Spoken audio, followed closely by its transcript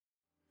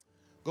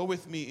Go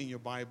with me in your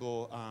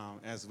Bible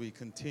as we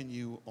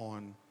continue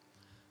on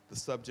the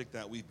subject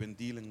that we've been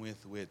dealing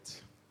with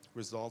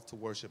resolve to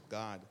worship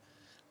God.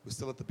 We're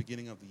still at the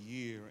beginning of the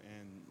year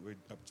and we're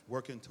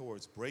working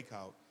towards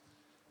breakout.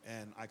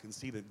 And I can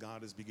see that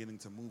God is beginning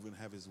to move and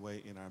have his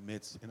way in our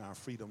midst, in our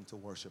freedom to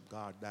worship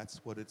God.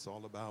 That's what it's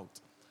all about.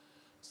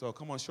 So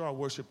come on, show our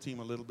worship team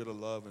a little bit of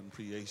love and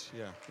appreciation.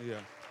 Yeah.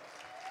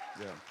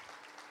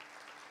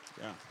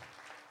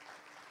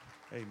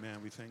 Amen.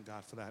 We thank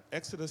God for that.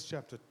 Exodus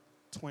chapter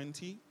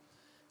 20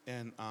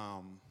 and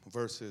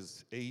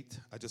verses 8.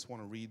 I just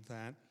want to read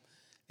that.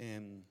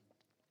 And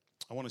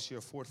I want to share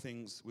four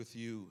things with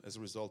you as a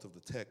result of the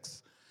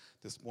text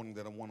this morning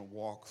that I want to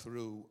walk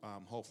through,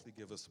 hopefully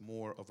give us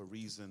more of a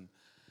reason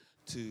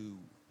to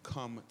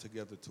come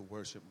together to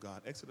worship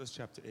God. Exodus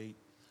chapter 8,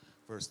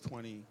 verse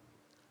 20.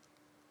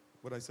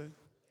 What did I say?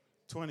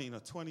 20 and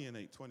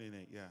 8,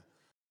 yeah.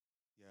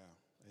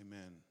 Yeah,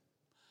 amen.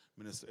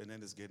 Minister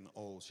Annette's getting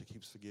old. She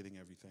keeps forgetting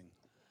everything.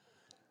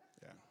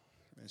 Yeah,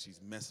 and she's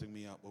messing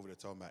me up over there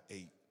talking about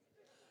 8.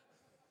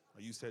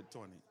 You said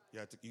 20. You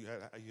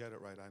had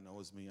it right. I know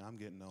it's me. I'm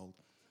getting old.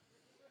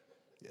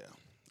 Yeah,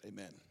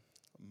 amen.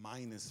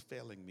 Mine is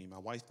failing me. My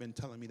wife's been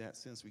telling me that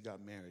since we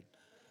got married.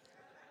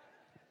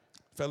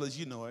 Fellas,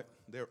 you know it.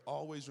 They're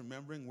always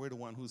remembering. We're the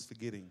one who's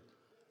forgetting.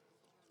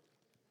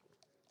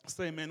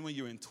 Say amen when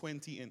you're in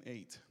 20 and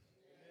 8.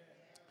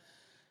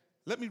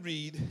 Let me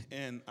read,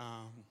 and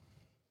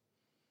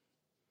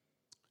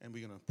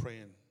we're going to pray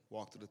and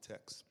walk through the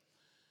text.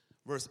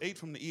 Verse 8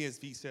 from the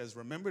ESV says,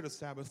 "Remember the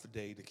Sabbath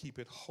day to keep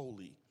it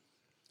holy."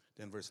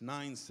 Then verse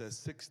 9 says,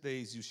 6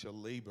 days you shall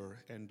labor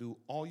and do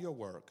all your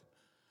work,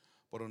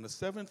 but on the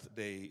seventh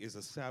day is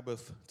a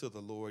Sabbath to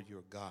the Lord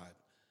your God,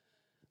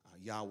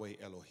 Yahweh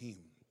Elohim.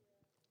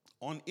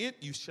 On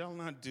it you shall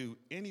not do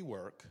any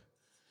work,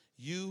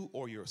 you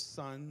or your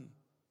son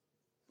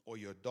or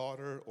your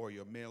daughter or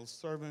your male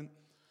servant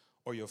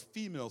or your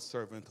female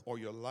servant or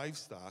your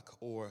livestock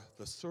or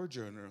the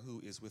sojourner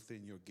who is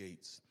within your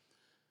gates.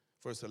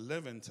 Verse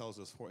 11 tells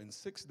us, "For in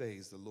 6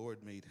 days the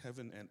Lord made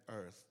heaven and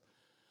earth,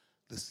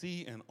 the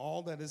sea and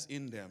all that is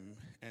in them,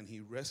 and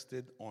he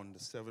rested on the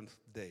seventh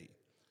day.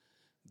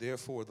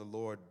 Therefore the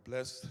Lord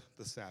blessed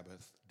the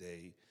Sabbath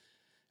day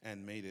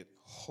and made it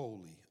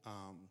holy."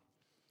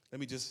 Let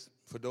me just,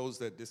 for those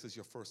that this is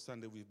your first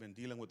Sunday, we've been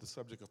dealing with the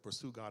subject of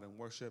pursue God and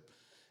worship.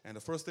 And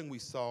the first thing we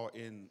saw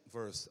in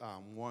verse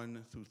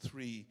 1 through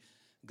 3,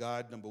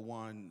 God, number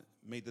one,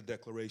 made the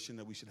declaration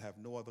that we should have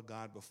no other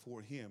God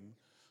before him.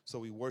 So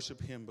we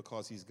worship him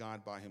because he's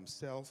God by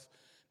himself,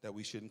 that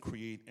we shouldn't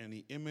create any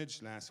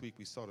image. Last week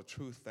we saw the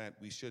truth that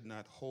we should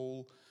not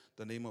hold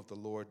the name of the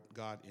Lord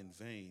God in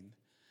vain.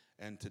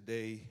 And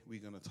today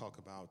we're going to talk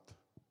about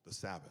the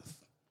Sabbath.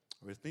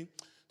 With me?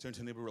 Turn to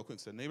your neighbor real quick.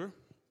 Say, neighbor,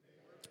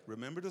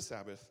 remember the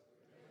Sabbath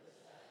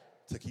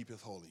to keep it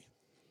holy.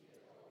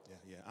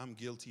 Yeah, I'm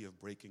guilty of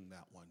breaking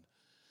that one.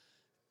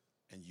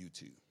 And you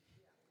too.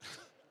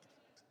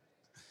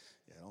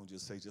 Yeah, don't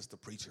just say just the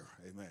preacher.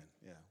 Amen.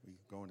 Yeah, we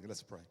going.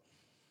 Let's pray.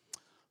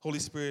 Holy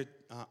Spirit,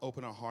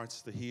 open our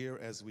hearts to hear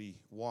as we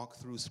walk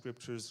through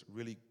scriptures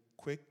really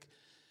quick.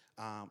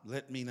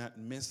 Let me not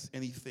miss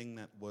anything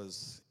that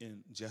was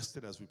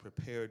ingested as we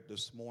prepared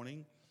this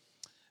morning.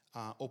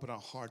 Open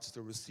our hearts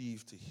to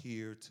receive, to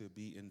hear, to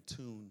be in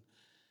tune,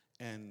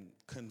 and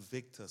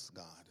convict us,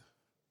 God.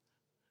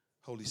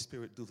 Holy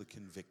Spirit, do the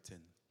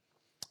convicting,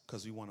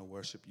 because we want to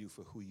worship you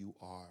for who you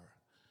are.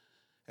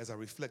 As I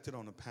reflected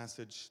on the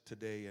passage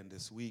today and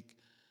this week,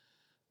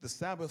 the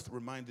Sabbath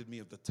reminded me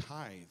of the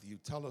tithe. You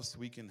tell us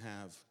we can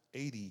have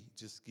 80,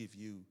 just give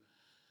you,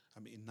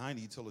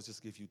 90, you tell us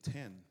just give you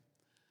 10.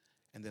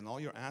 And then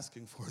all you're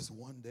asking for is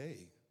one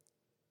day.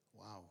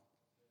 Wow.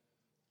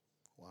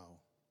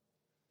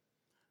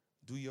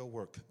 Do your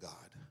work,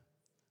 God.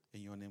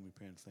 In your name we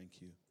pray and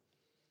thank you.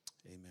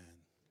 Amen.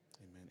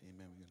 We're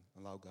going to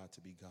allow God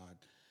to be God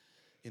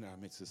in our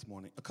midst this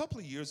morning. A couple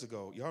of years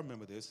ago, y'all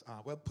remember this.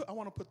 I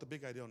want to put the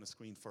big idea on the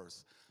screen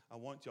first. I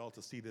want y'all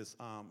to see this.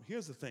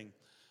 Here's the thing.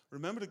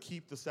 Remember to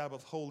keep the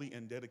Sabbath holy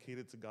and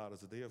dedicated to God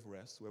as a day of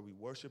rest where we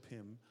worship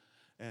him,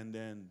 and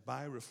then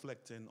by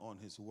reflecting on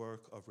his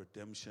work of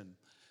redemption,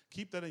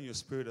 keep that in your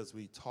spirit as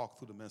we talk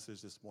through the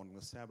message this morning.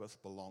 The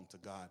Sabbath belonged to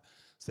God.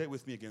 Say it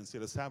with me again. Say,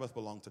 the Sabbath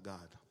belonged to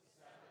God.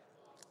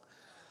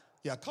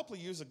 Yeah, a couple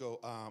of years ago,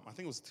 I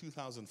think it was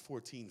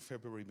 2014,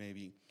 February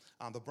maybe,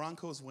 the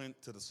Broncos went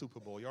to the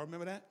Super Bowl. Y'all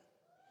remember that?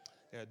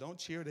 Yeah, don't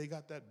cheer. They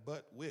got that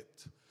butt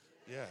whipped.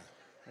 Yeah,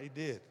 they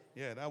did.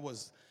 Yeah, that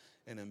was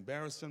an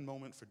embarrassing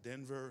moment for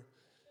Denver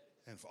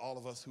and for all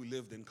of us who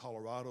lived in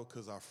Colorado,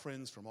 because our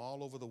friends from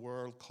all over the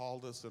world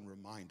called us and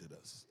reminded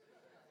us.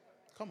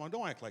 Come on,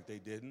 don't act like they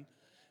didn't.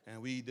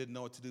 And we didn't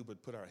know what to do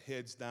but put our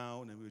heads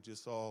down, and we were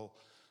just all,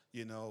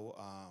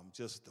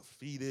 just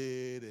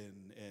defeated.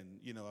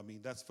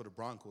 And that's for the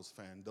Broncos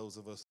fan. Those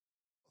of us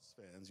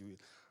fans,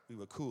 we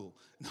were cool.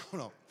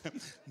 No.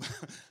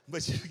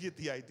 But you get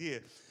the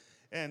idea.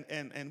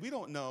 And we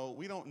don't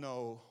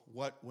know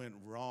what went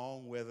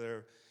wrong,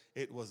 whether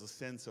it was a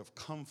sense of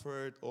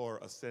comfort or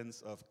a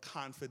sense of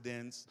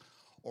confidence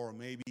or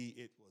maybe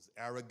it was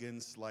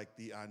arrogance like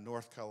the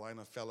North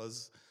Carolina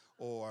fellas,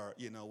 or,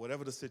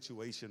 whatever the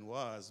situation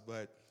was.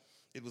 But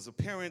it was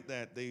apparent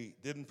that they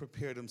didn't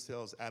prepare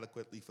themselves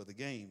adequately for the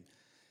game.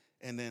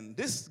 And then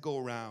this go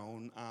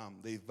round,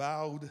 they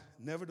vowed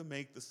never to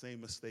make the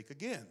same mistake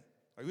again.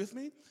 Are you with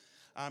me?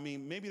 I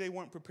mean, maybe they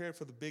weren't prepared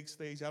for the big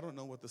stage. I don't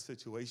know what the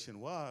situation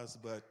was,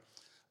 but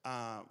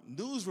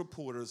news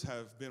reporters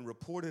have been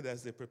reported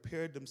as they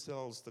prepared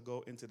themselves to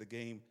go into the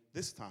game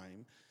this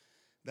time,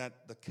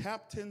 that the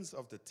captains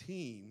of the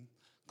team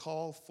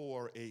called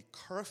for a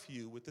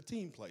curfew with the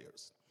team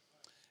players.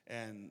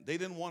 And they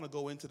didn't want to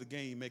go into the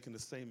game making the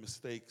same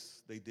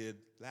mistakes they did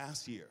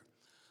last year.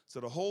 So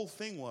the whole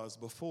thing was,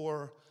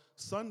 before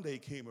Sunday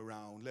came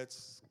around,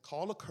 let's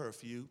call a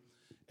curfew.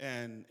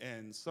 And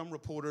some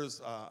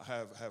reporters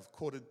have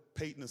quoted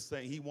Peyton as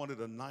saying he wanted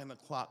a 9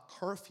 o'clock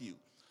curfew.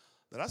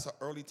 Now, that's an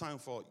early time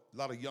for a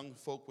lot of young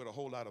folk with a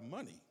whole lot of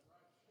money.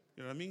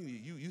 You know what I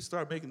mean? You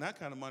start making that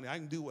kind of money. I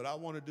can do what I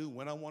want to do,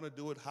 when I want to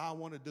do it, how I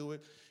want to do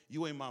it.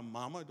 You ain't my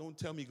mama. Don't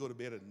tell me go to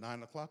bed at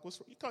 9 o'clock.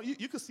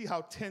 You can see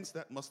how tense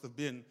that must have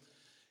been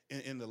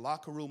in the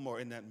locker room or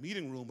in that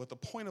meeting room. But the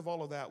point of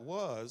all of that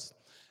was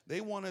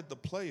they wanted the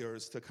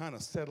players to kind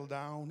of settle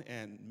down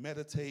and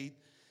meditate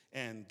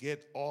and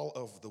get all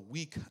of the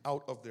week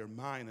out of their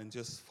mind and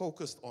just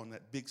focus on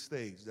that big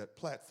stage, that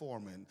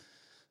platform, and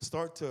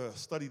start to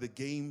study the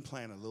game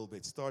plan a little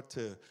bit, start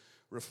to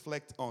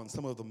reflect on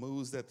some of the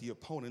moves that the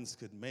opponents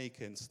could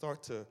make, and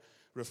start to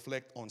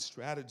reflect on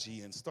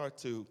strategy, and start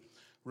to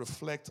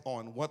reflect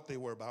on what they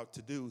were about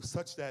to do,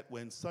 such that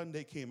when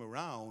Sunday came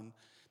around,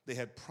 they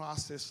had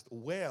processed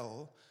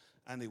well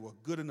and they were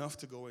good enough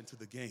to go into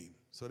the game.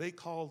 So they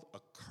called a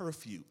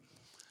curfew.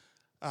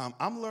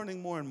 I'm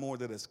learning more and more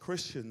that as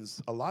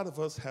Christians, a lot of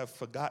us have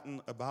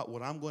forgotten about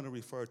what I'm going to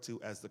refer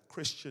to as the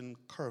Christian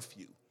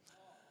curfew.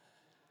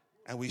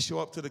 And we show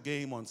up to the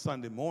game on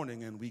Sunday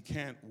morning and we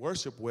can't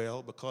worship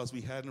well because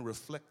we hadn't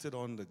reflected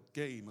on the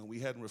game and we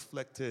hadn't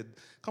reflected.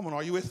 Come on,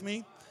 are you with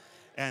me?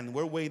 And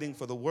we're waiting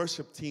for the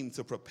worship team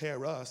to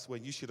prepare us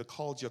when you should have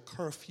called your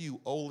curfew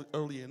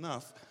early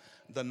enough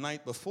the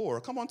night before.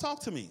 Come on,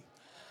 talk to me.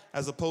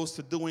 As opposed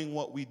to doing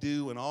what we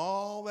do and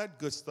all that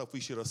good stuff,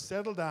 we should have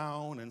settled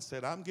down and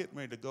said, I'm getting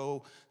ready to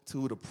go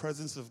to the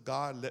presence of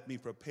God. Let me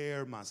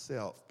prepare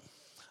myself.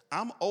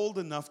 I'm old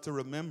enough to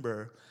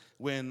remember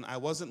when I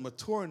wasn't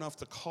mature enough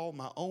to call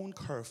my own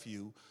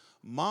curfew.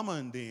 Mama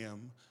and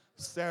them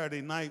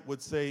Saturday night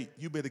would say,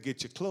 you better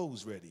get your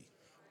clothes ready.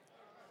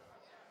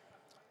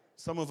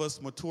 Some of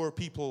us mature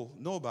people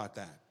know about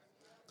that.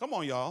 Come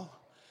on, y'all.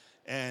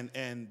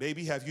 And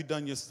baby, have you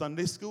done your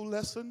Sunday school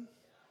lesson?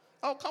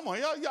 Oh, come on,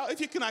 y'all, if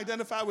you can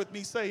identify with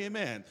me, say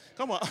amen.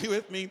 Come on, are you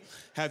with me?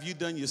 Have you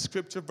done your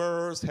scripture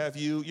verse? Have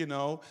you,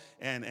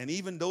 and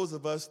even those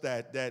of us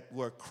that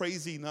were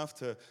crazy enough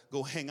to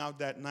go hang out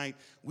that night,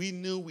 we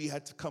knew we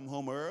had to come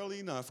home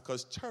early enough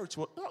because church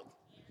was,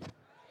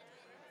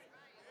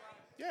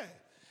 yeah.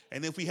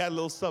 And if we had a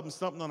little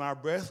something on our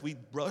breath,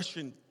 we'd brush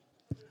and,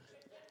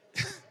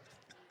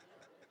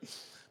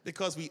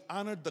 because we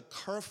honored the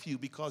curfew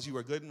because you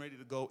were good and ready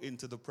to go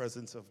into the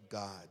presence of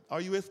God. Are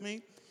you with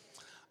me?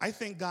 I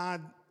think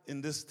God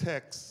in this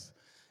text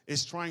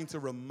is trying to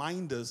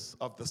remind us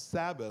of the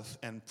Sabbath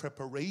and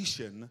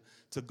preparation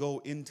to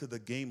go into the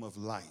game of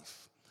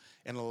life.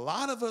 And a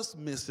lot of us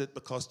miss it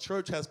because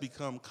church has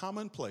become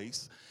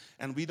commonplace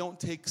and we don't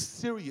take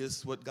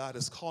serious what God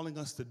is calling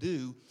us to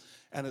do.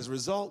 And as a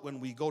result, when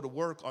we go to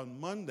work on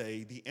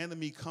Monday, the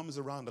enemy comes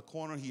around the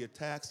corner, he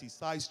attacks, he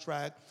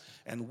sidetracks,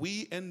 and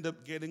we end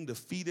up getting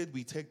defeated.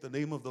 We take the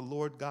name of the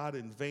Lord God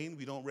in vain.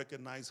 We don't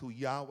recognize who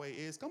Yahweh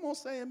is. Come on,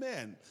 say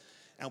amen.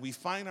 And we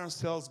find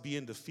ourselves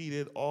being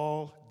defeated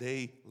all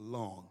day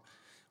long.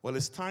 Well,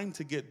 it's time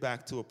to get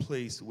back to a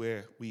place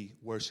where we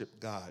worship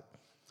God.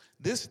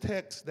 This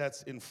text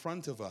that's in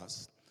front of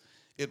us,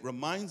 it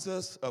reminds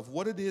us of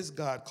what it is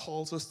God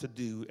calls us to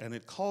do, and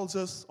it calls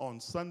us on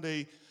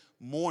Sunday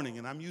morning,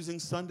 and I'm using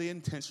Sunday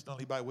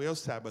intentionally by way of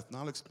Sabbath, and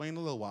I'll explain in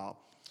a little while,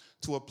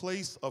 to a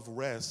place of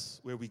rest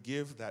where we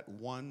give that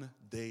one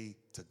day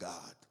to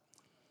God.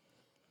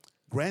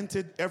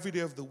 Granted, every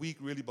day of the week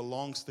really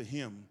belongs to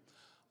Him,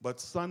 but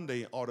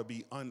Sunday ought to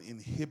be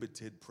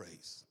uninhibited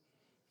praise.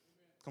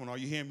 Come on, are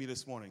you hearing me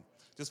this morning?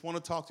 Just want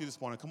to talk to you this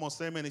morning. Come on,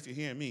 say amen if you're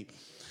hearing me.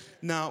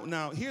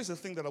 Now, here's the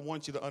thing that I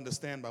want you to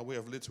understand by way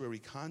of literary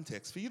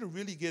context. For you to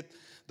really get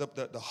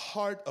the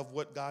heart of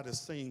what God is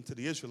saying to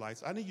the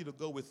Israelites, I need you to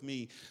go with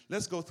me.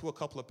 Let's go through a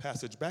couple of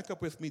passages. Back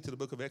up with me to the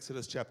book of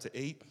Exodus chapter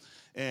 8.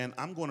 And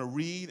I'm going to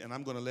read, and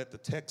I'm going to let the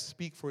text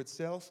speak for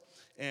itself.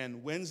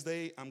 And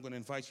Wednesday, I'm going to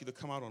invite you to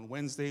come out on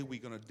Wednesday.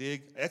 We're going to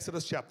dig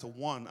Exodus chapter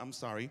 1,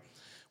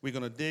 We're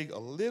going to dig a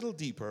little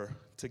deeper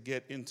to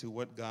get into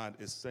what God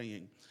is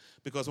saying.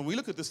 Because when we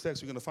look at this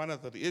text, we're going to find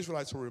out that the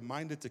Israelites were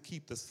reminded to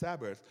keep the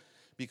Sabbath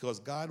because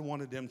God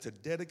wanted them to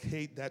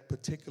dedicate that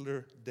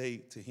particular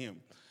day to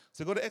Him.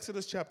 So go to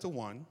Exodus chapter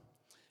 1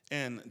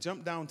 and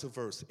jump down to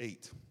verse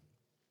 8.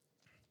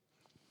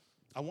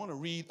 I want to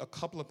read a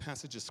couple of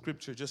passages of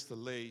Scripture just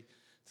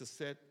to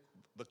set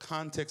the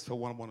context for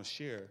what I want to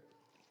share.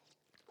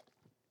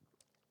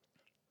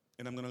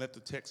 and I'm going to let the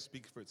text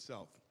speak for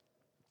itself.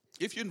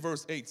 If you're in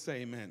verse 8,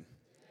 say amen.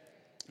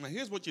 Now,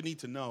 here's what you need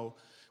to know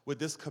with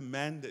this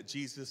command that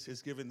Jesus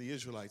has given the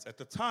Israelites. At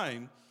the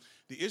time,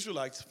 the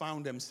Israelites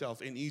found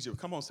themselves in Egypt.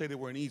 Come on, say they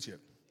were in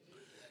Egypt.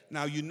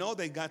 Now, you know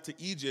they got to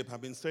Egypt.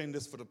 I've been saying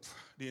this for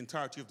the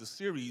entirety of the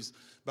series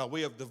by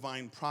way of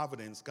divine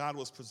providence. God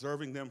was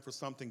preserving them for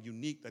something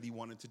unique that he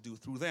wanted to do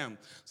through them.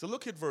 So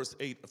look at verse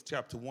 8 of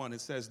chapter 1.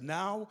 It says,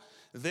 "Now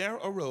there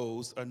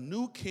arose a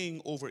new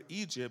king over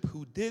Egypt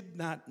who did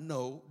not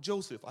know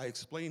Joseph." I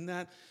explained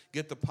that.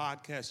 Get the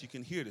podcast. You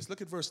can hear this.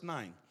 Look at verse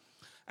 9.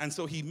 "And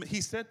so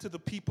he said to the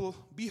people,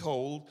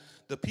 'Behold,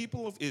 the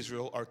people of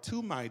Israel are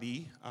too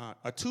many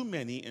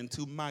and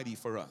too mighty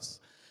for us.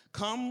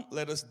 Come,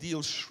 let us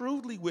deal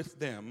shrewdly with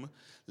them,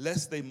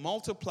 lest they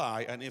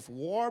multiply, and if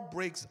war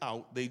breaks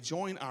out, they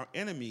join our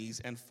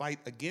enemies and fight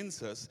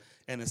against us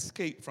and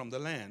escape from the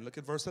land.'" Look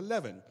at verse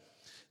 11.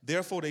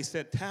 "Therefore they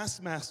set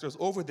taskmasters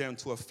over them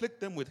to afflict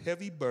them with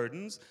heavy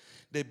burdens.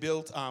 They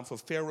built for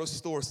Pharaoh's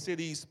store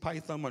cities,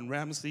 Pithom and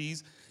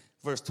Ramses."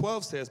 Verse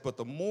 12 says, "But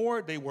the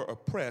more they were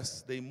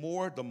oppressed, they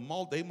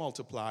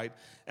multiplied,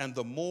 and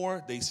the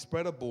more they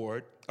spread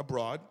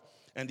abroad.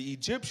 And the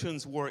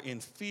Egyptians were in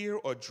fear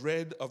or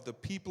dread of the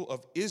people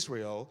of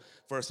Israel."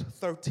 Verse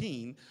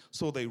 13,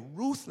 "So they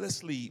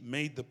ruthlessly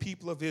made the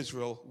people of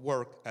Israel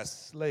work as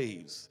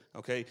slaves."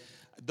 Okay,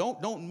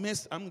 don't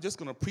miss. I'm just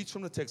going to preach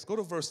from the text. Go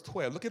to verse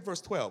 12. Look at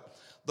verse 12.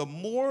 "The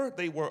more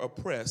they were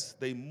oppressed,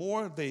 the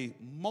more they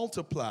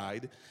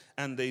multiplied,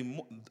 and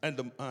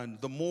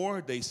the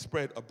more they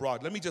spread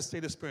abroad." Let me just say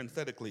this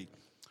parenthetically.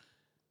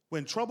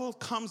 When trouble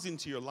comes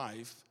into your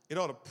life, it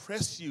ought to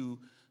press you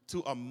to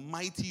a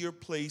mightier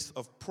place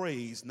of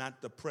praise, not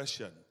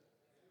depression.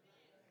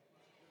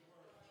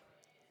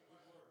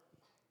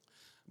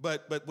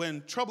 But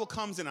when trouble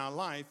comes in our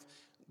life,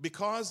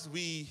 because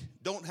we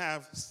don't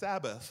have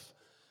Sabbath,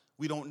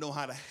 we don't know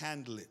how to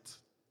handle it.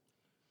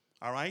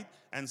 All right?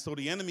 And so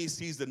the enemy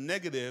sees the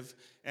negative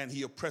and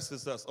he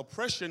oppresses us.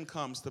 Oppression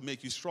comes to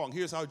make you strong.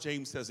 Here's how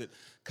James says it.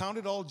 "Count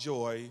it all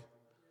joy,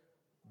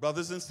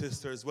 brothers and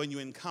sisters, when you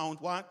encounter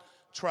what?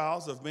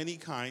 Trials of many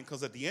kind,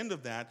 because at the end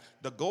of that,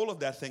 the goal of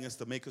that thing is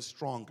to make us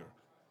stronger."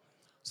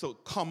 So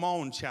come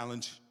on,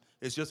 challenge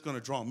is just going to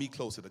draw me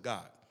closer to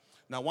God.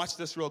 Now watch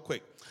this real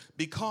quick.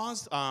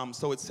 Because,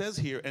 so it says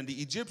here, "And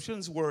the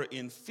Egyptians were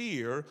in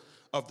fear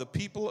of the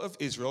people of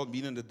Israel,"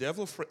 meaning the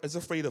devil is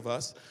afraid of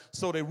us.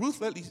 "So they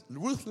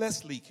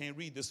ruthlessly, can't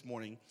read this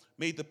morning,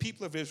 made the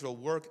people of Israel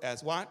work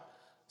as what?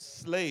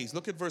 Slaves."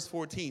 Look at verse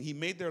 14. "He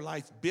made their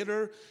life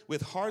bitter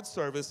with hard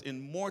service in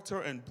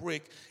mortar and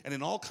brick and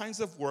in all kinds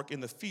of work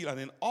in the field. And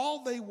in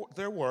all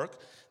their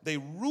work, they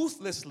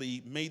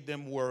ruthlessly made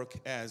them work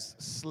as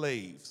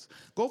slaves."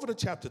 Go over to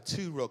chapter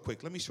 2 real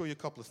quick. Let me show you a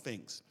couple of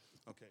things.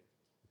 Okay.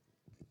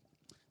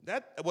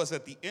 That was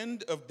at the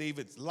end of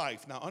David's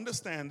life. Now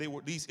understand,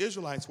 these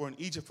Israelites were in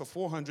Egypt for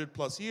 400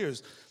 plus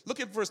years. Look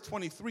at verse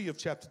 23 of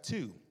chapter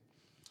 2.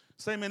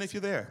 Say amen if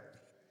you're there.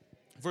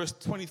 Verse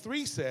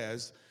 23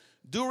 says,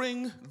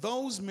 "During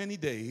those many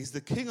days,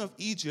 the king of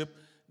Egypt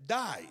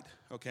died,"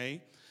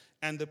 okay?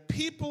 "And the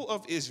people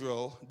of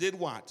Israel did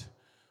what?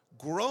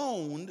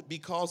 Groaned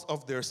because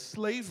of their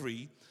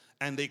slavery,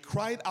 and they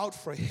cried out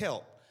for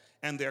help.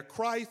 And their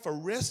cry for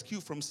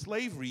rescue from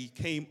slavery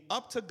came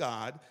up to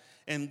God,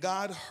 and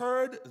God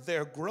heard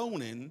their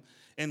groaning,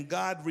 and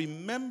God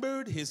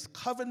remembered his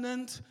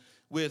covenant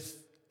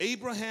with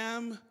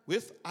Abraham,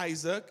 with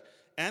Isaac,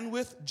 and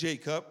with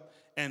Jacob.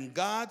 And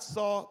God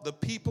saw the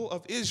people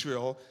of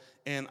Israel."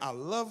 And I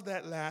love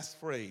that last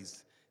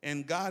phrase.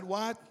 "And God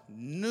what?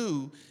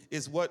 Knew,"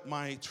 is what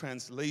my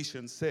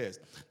translation says.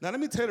 Now let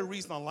me tell you the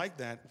reason I like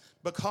that.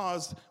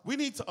 Because we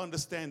need to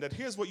understand that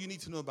here's what you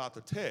need to know about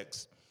the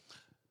text.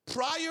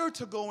 Prior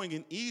to going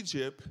in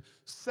Egypt,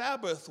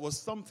 Sabbath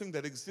was something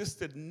that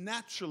existed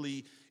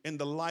naturally in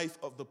the life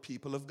of the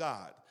people of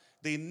God.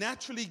 They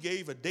naturally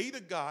gave a day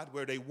to God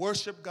where they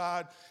worshiped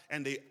God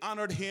and they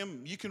honored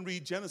him. You can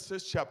read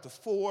Genesis chapter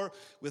 4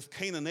 with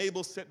Cain and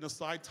Abel setting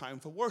aside time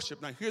for worship.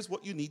 Now here's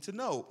what you need to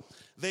know.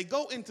 They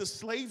go into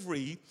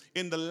slavery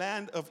in the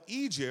land of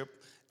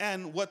Egypt,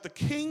 and what the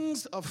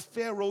kings of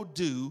Pharaoh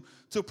do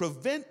to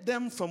prevent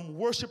them from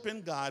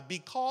worshiping God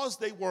because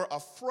they were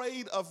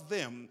afraid of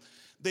them,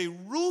 they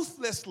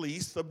ruthlessly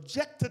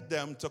subjected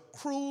them to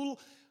cruel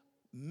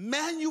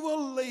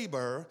manual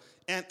labor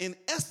and in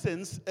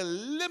essence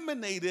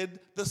eliminated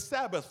the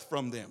Sabbath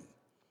from them.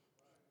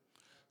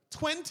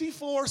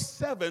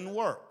 24/7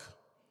 work.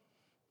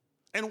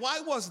 And why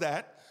was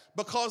that?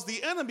 Because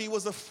the enemy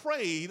was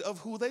afraid of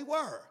who they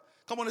were.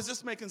 Come on, is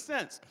this making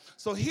sense?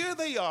 So here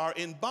they are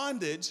in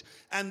bondage,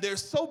 and they're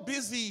so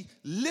busy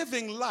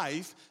living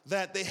life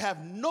that they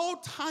have no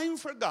time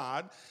for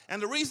God.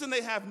 And the reason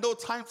they have no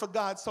time for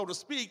God, so to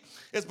speak,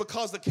 is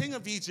because the king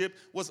of Egypt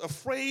was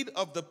afraid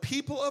of the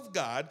people of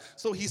God.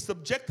 So he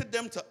subjected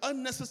them to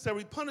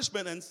unnecessary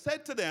punishment and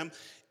said to them,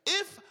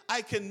 "If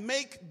I can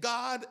make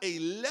God a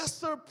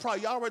lesser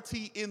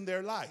priority in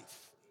their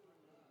life."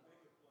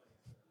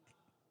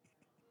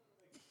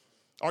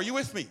 Are you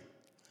with me?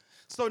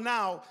 So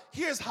now,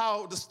 here's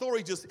how the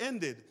story just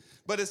ended.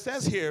 But it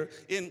says here,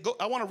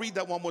 I want to read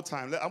that one more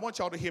time. I want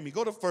y'all to hear me.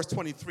 Go to verse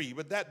 23.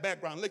 With that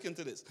background, look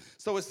into this.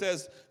 So it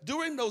says,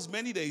 during those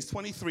many days,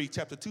 23,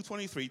 chapter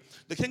 223,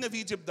 the king of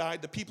Egypt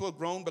died. The people had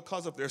groaned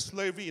because of their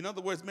slavery. In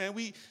other words, man,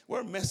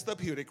 we're messed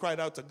up here. They cried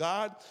out to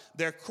God.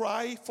 Their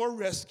cry for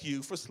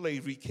rescue, for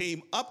slavery,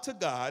 came up to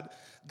God.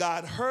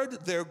 God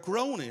heard their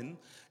groaning,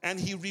 and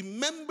he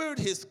remembered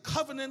his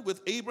covenant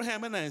with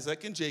Abraham and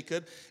Isaac and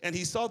Jacob, and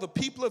he saw the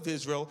people of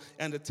Israel,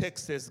 and the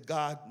text says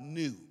God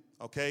knew.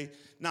 Okay,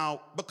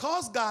 now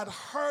because God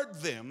heard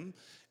them,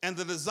 and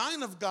the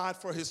design of God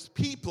for his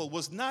people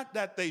was not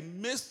that they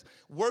miss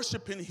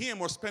worshiping him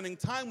or spending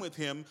time with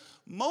him,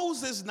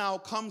 Moses now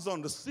comes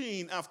on the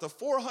scene after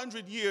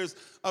 400 years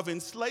of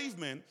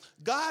enslavement.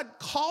 God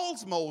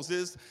calls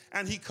Moses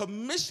and he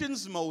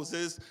commissions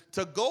Moses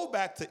to go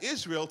back to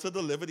Israel to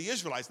deliver the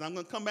Israelites. Now I'm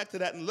going to come back to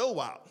that in a little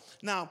while.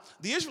 Now,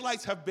 the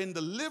Israelites have been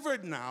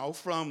delivered now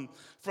from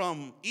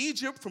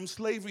Egypt, from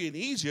slavery in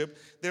Egypt.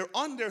 They're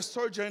on their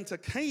sojourn to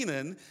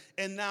Canaan,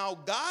 and now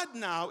God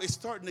now is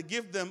starting to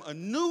give them a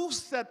new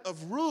set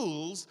of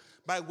rules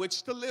by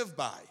which to live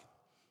by.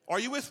 Are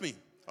you with me?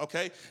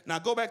 Okay. Now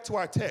go back to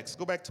our text.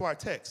 Go back to our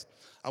text.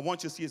 I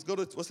want you to see it. Go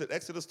to,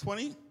 Exodus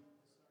 20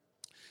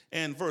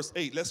 and verse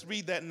 8. Let's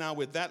read that now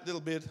with that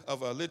little bit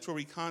of a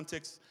literary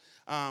context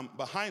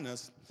behind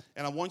us,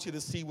 and I want you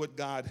to see what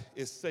God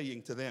is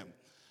saying to them.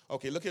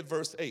 Okay, look at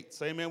verse 8.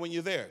 Say amen when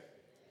you're there.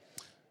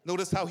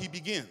 Notice how he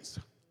begins.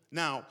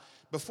 Now,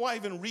 before I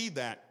even read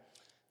that,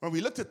 when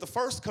we looked at the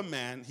first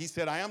command, he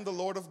said, I am the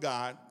Lord of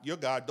God, your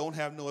God, don't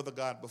have no other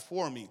God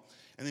before me.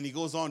 And then he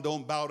goes on,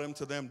 don't bow them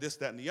to them, this,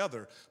 that, and the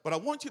other. But I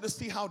want you to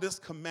see how this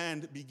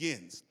command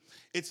begins.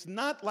 It's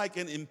not like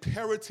an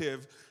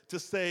imperative to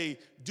say,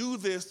 do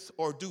this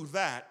or do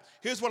that.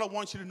 Here's what I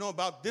want you to know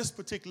about this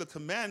particular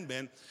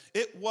commandment.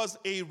 It was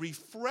a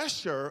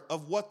refresher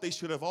of what they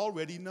should have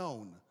already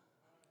known.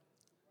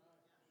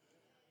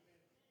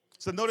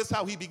 So notice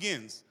how he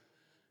begins.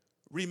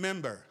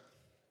 Remember.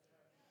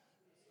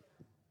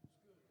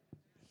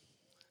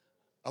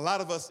 A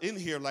lot of us in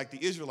here, like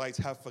the Israelites,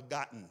 have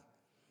forgotten.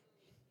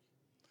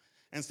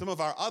 And some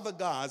of our other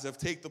gods have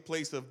taken the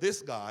place of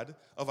this God,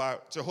 of our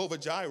Jehovah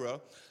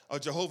Jireh, or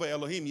Jehovah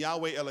Elohim,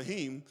 Yahweh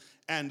Elohim,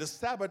 and the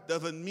Sabbath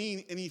doesn't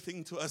mean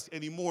anything to us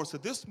anymore. So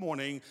this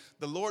morning,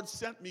 the Lord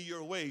sent me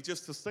your way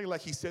just to say, like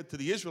he said to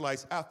the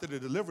Israelites after the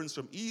deliverance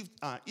from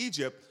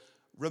Egypt,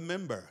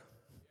 remember.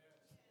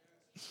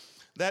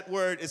 That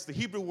word is the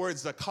Hebrew word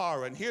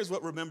zakar, and here's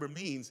what remember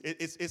means.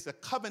 It's a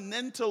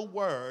covenantal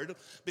word,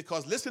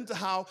 because listen to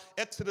how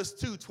Exodus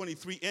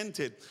 2:23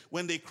 ended.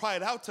 When they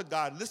cried out to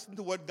God, listen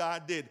to what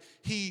God did.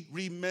 He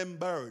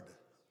remembered.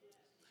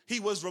 He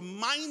was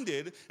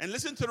reminded, and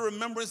listen to the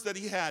remembrance that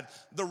he had.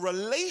 The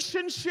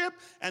relationship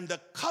and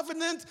the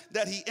covenant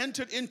that he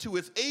entered into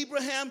with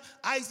Abraham,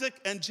 Isaac,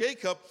 and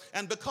Jacob.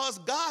 And because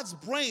God's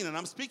brain, and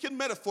I'm speaking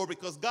metaphor,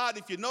 because God,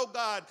 if you know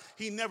God,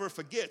 he never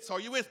forgets. Are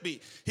you with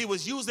me? He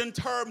was using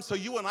terms so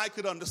you and I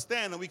could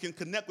understand and we can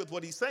connect with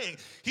what he's saying.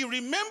 He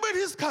remembered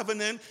his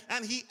covenant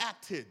and he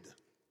acted.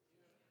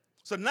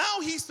 So now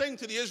he's saying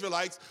to the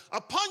Israelites,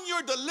 upon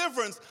your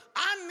deliverance,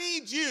 I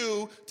need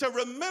you to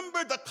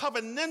remember the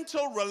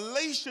covenantal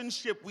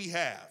relationship we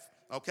have.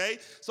 Okay?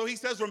 So he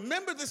says,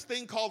 remember this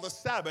thing called the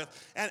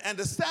Sabbath. And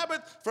the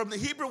Sabbath, from the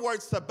Hebrew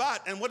word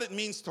sabbat, and what it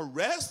means to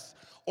rest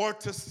or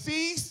to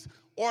cease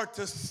or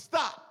to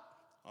stop.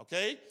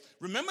 Okay?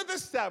 Remember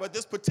this Sabbath,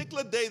 this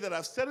particular day that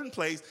I've set in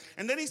place.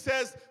 And then he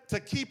says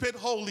to keep it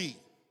holy.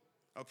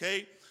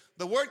 Okay?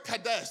 The word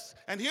kadesh.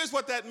 And here's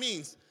what that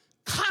means.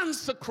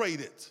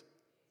 Consecrate it.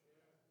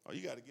 Oh,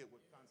 you got to get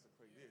what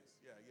consecrate is.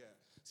 Yeah.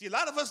 See, a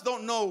lot of us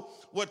don't know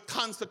what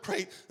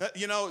consecrate,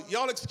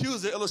 y'all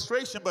excuse the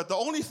illustration, but the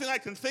only thing I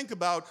can think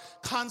about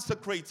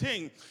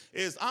consecrating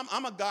is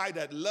I'm a guy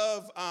that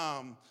love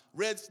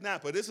red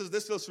snapper. This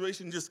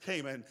illustration just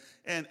came,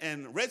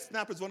 and red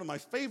snapper is one of my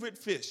favorite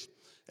fish.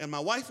 And my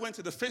wife went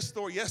to the fish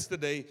store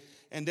yesterday,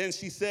 and then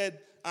she said,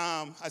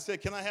 I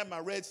said, can I have my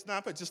red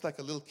snapper? Just like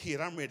a little kid,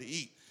 I'm ready to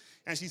eat.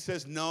 And she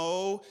says,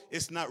 no,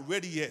 it's not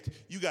ready yet.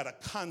 You got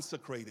to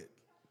consecrate it.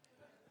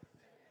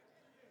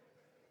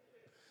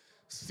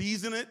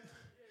 Season it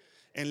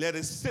and let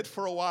it sit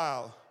for a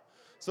while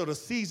so the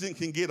season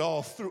can get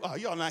all through. Oh,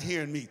 y'all not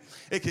hearing me.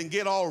 It can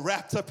get all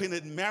wrapped up in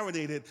it and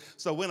marinated,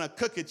 so when I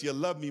cook it, you'll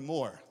love me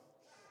more.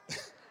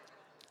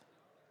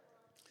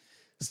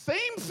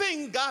 Same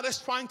thing God is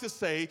trying to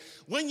say.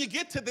 When you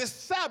get to this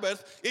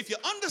Sabbath, if you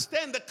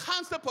understand the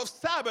concept of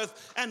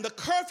Sabbath and the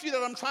curfew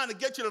that I'm trying to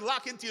get you to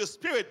lock into your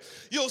spirit,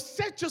 you'll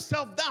set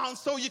yourself down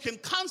so you can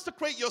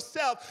consecrate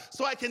yourself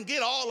so I can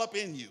get all up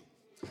in you.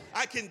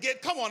 I can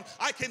get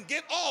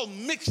all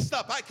mixed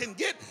up. I can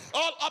get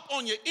all up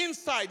on your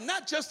inside,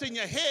 not just in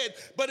your head,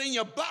 but in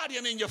your body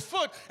and in your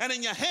foot and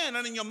in your hand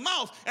and in your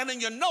mouth and in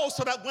your nose,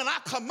 so that when I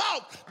come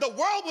out, the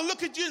world will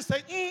look at you and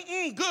say,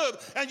 good.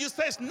 And you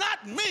say, it's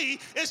not me,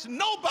 it's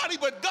nobody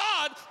but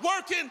God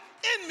working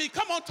in me.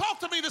 Come on, talk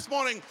to me this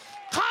morning.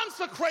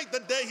 Consecrate the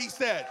day, he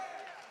said.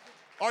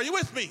 Are you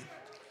with me?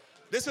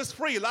 This is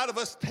free. A lot of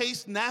us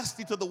taste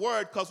nasty to the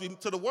world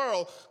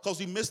because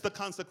we miss the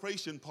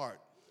consecration part.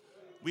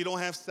 We don't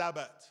have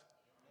Sabbath.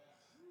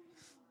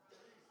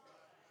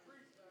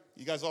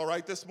 You guys all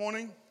right this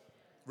morning?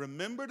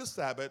 Remember the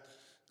Sabbath,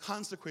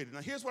 consecrated.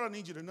 Now here's what I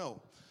need you to know.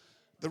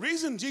 The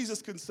reason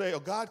Jesus can say, or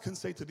God can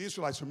say to the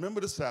Israelites, remember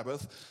the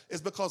Sabbath,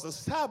 is because the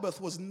Sabbath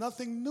was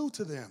nothing new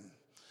to them.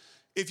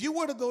 If you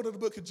were to go to the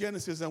book of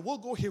Genesis, and we'll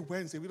go here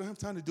Wednesday, we don't have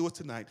time to do it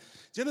tonight.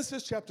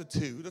 Genesis chapter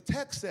 2, the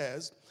text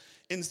says,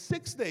 in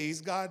 6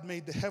 days God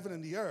made the heaven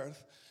and the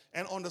earth,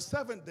 and on the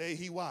seventh day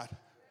he what?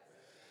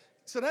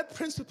 So that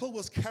principle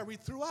was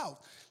carried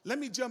throughout. Let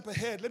me jump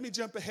ahead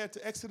to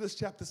Exodus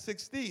chapter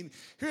 16.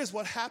 Here's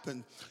what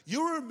happened.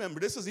 You remember,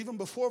 this is even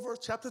before verse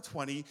chapter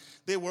 20.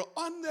 They were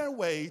on their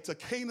way to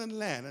Canaan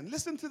land. And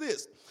listen to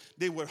this.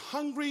 They were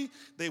hungry.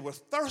 They were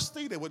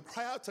thirsty. They would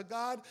cry out to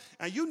God.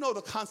 And you know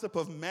the concept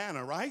of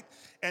manna, right?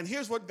 And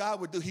here's what God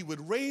would do. He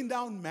would rain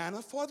down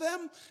manna for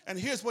them. And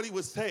here's what he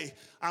would say.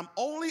 I'm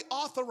only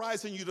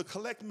authorizing you to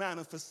collect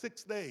manna for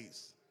 6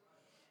 days.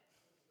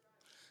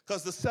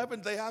 Because the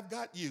seventh day I've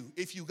got you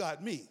if you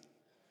got me.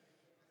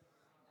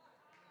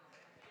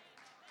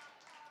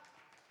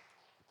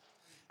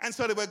 And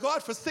so they would go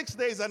out for 6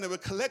 days and they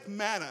would collect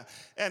manna.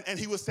 And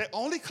he would say,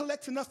 only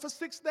collect enough for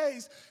 6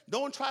 days.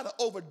 Don't try to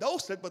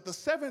overdose it. But the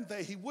seventh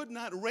day, he would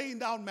not rain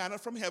down manna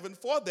from heaven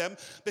for them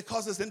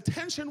because his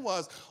intention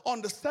was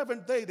on the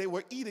seventh day they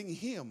were eating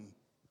him.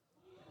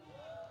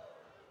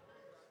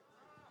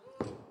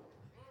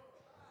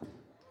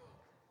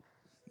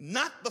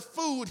 Not the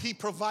food he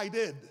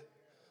provided.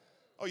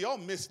 Oh, y'all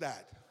missed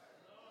that.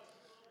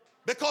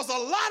 Because a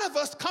lot of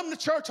us come to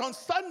church on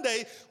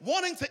Sunday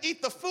wanting to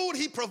eat the food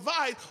he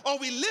provides, or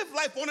we live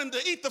life wanting to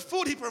eat the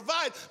food he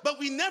provides, but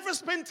we never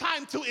spend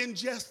time to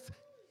ingest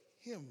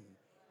him.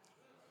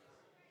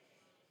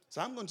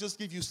 So I'm going to just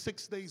give you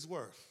 6 days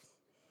worth.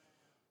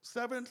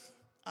 Seventh,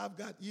 I've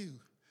got you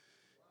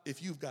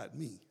if you've got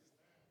me.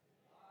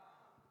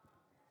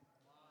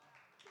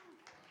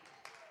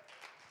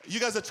 You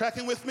guys are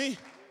tracking with me?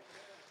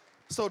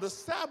 So the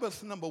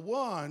Sabbath, number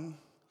one,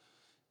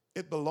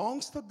 it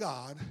belongs to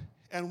God,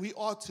 and we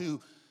ought to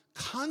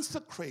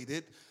consecrate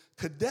it,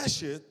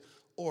 kadesh it,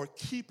 or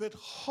keep it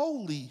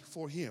holy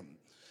for him.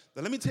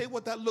 Now, let me tell you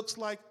what that looks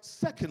like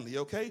secondly,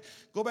 okay?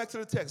 Go back to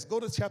the text. Go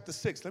to chapter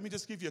 6. Let me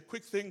just give you a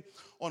quick thing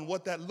on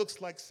what that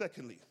looks like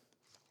secondly.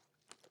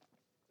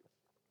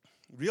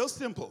 Real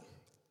simple.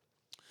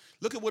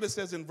 Look at what it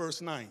says in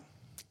verse 9.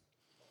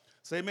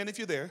 Say amen if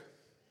you're there.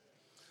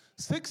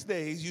 6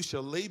 days you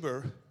shall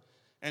labor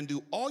and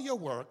do all your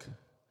work,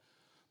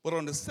 but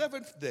on the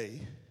seventh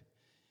day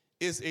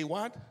is a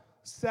what?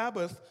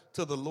 Sabbath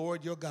to the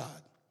Lord your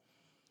God.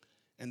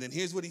 And then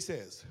here's what he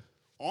says.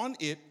 On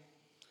it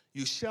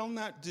you shall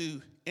not do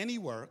any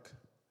work,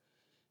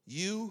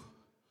 you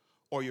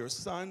or your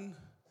son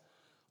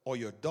or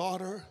your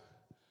daughter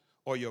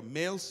or your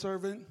male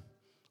servant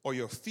or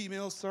your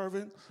female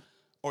servant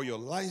or your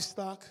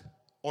livestock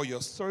or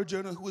your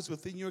sojourner who is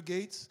within your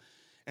gates.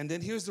 And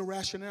then here's the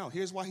rationale.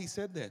 Here's why he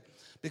said that.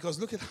 Because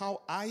look at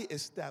how I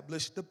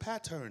established the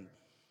pattern.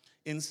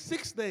 In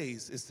 6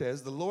 days, it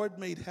says, the Lord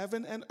made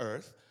heaven and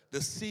earth,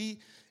 the sea,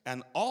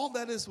 and all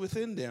that is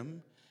within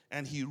them,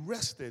 and he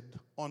rested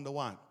on the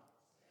what?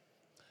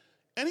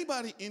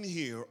 Anybody in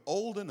here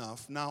old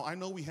enough? Now, I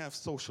know we have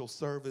social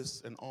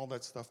service and all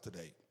that stuff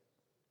today,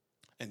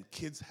 and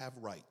kids have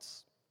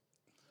rights.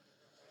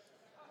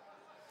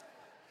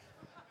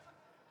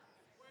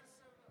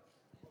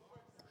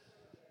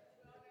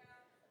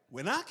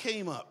 When I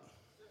came up,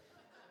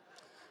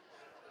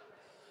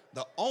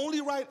 the only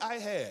right I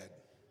had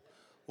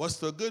was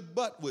the good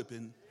butt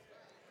whipping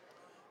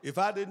if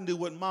I didn't do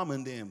what mom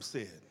and them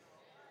said.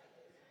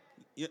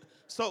 Yeah.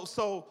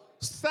 So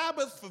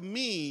Sabbath for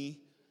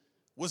me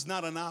was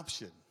not an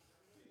option.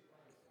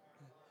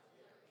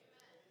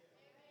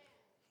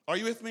 Are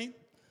you with me?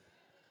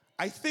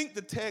 I think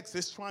the text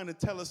is trying to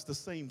tell us the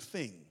same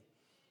thing.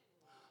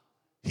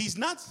 He's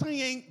not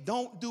saying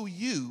don't do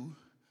you,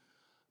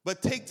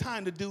 but take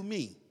time to do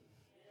me.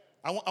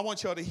 I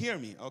want y'all to hear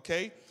me,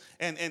 okay?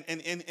 And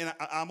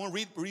I'm going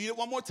to read it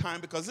one more time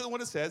because this is what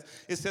it says.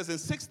 It says in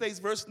 6 days,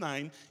 verse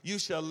 9, you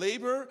shall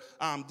labor,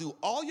 do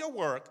all your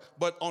work,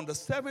 but on the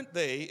seventh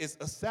day is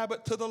a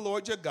Sabbath to the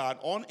Lord your God.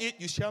 On it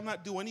you shall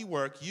not do any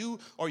work, you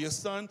or your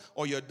son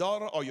or your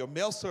daughter or your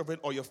male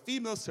servant or your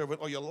female servant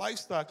or your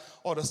livestock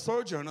or the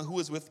sojourner who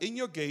is within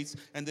your gates.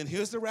 And then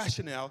here's the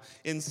rationale.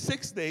 In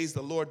 6 days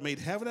the Lord made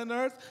heaven and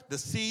earth, the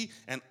sea,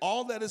 and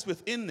all that is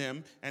within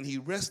them, and he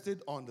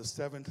rested on the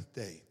seventh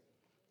day.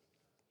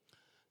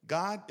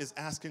 God is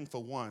asking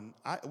for one.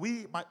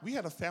 We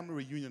had a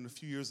family reunion a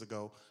few years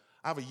ago.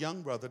 I have a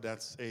young brother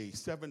that's a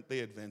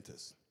Seventh-day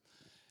Adventist.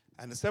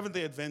 And the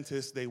Seventh-day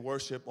Adventists, they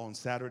worship on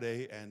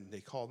Saturday, and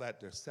they call that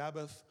their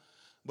Sabbath.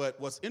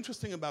 But what's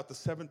interesting about the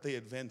Seventh-day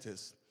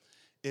Adventists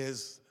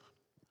is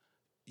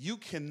you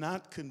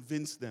cannot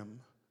convince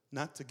them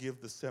not to give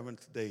the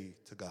seventh day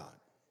to God.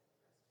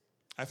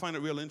 I find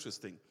it real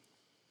interesting.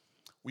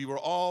 We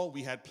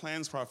had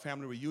plans for our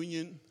family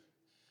reunion.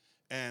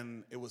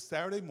 And it was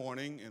Saturday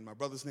morning, and my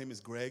brother's name is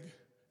Greg,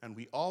 and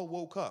we all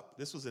woke up.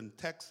 This was in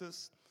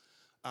Texas.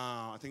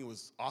 I think it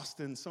was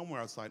Austin,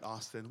 somewhere outside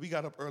Austin. We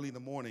got up early in the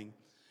morning,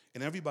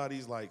 and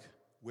everybody's like,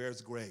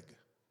 where's Greg?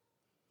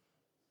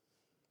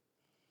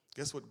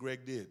 Guess what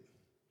Greg did?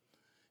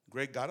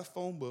 Greg got a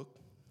phone book,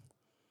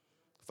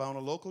 found a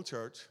local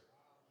church,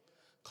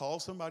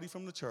 called somebody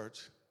from the church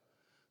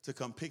to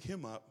come pick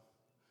him up,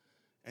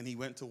 and he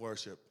went to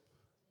worship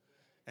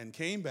and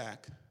came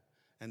back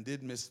and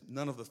did miss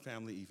none of the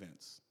family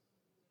events.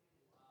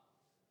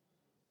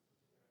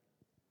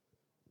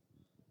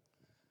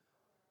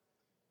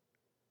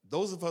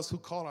 Those of us who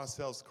call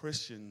ourselves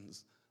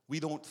Christians, we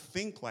don't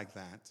think like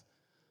that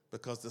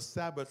because the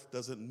Sabbath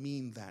doesn't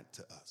mean that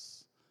to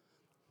us.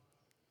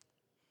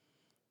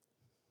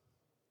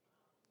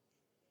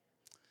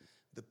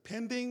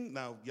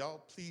 Now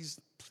y'all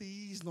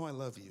please know I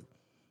love you.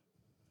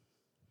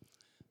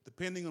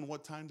 Depending on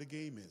what time the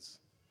game is.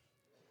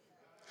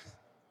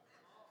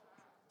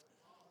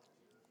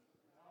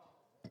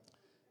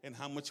 And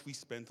how much we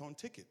spent on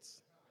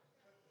tickets.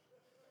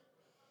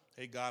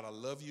 Hey God, I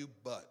love you,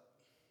 but.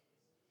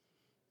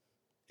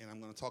 And I'm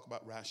going to talk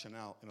about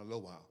rationale in a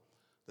little while.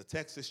 The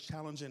text is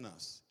challenging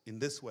us in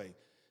this way,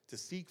 to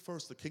seek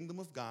first the kingdom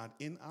of God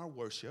in our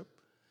worship,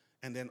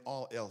 and then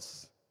all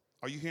else.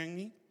 Are you hearing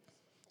me?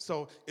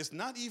 So it's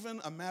not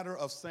even a matter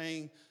of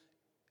saying,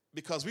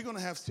 because we're going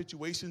to have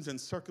situations and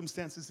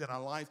circumstances in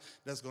our life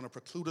that's going to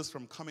preclude us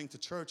from coming to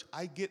church.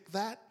 I get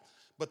that,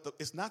 but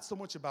it's not so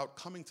much about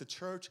coming to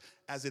church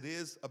as it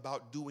is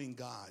about doing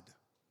God.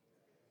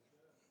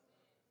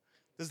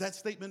 Does that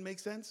statement make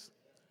sense?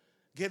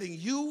 Getting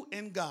you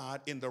and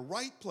God in the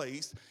right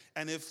place,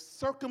 and if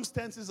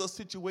circumstances or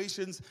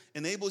situations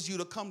enables you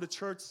to come to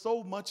church,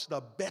 so much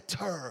the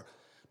better,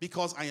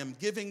 because I am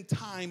giving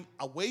time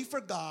away for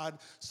God,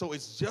 so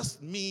it's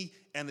just me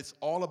and it's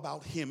all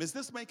about Him. Is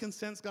this making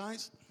sense,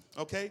 guys?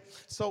 Okay,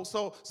 so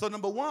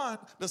number one,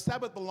 the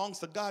Sabbath belongs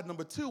to God.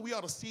 Number two, we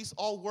ought to cease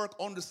all work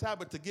on the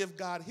Sabbath to give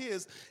God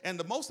His. And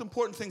the most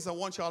important things I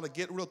want y'all to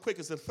get real quick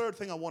is the third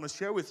thing I want to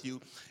share with you,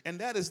 and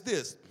that is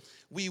this.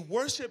 We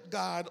worship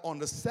God on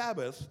the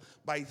Sabbath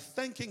by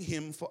thanking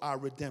Him for our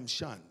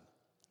redemption.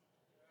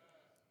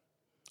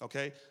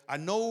 Okay? I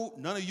know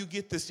none of you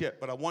get this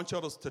yet, but I want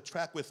y'all to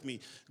track with me.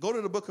 Go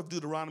to the book of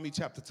Deuteronomy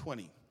chapter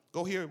 20.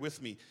 Go here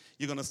with me.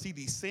 You're going to see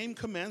these same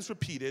commands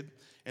repeated,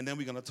 and then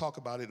we're going to talk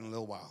about it in a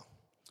little while.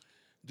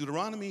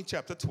 Deuteronomy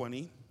chapter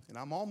 20, and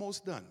I'm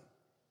almost done.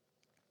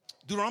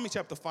 Deuteronomy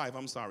chapter 5,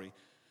 I'm sorry.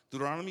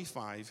 Deuteronomy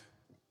 5,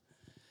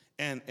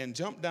 and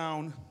jump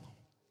down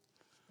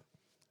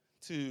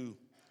to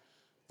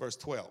verse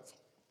 12.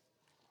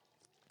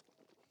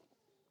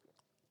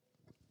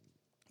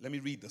 Let me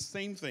read the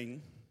same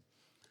thing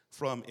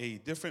from a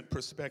different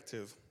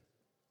perspective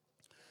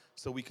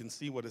so we can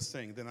see what it's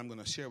saying. Then I'm going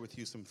to share with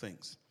you some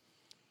things.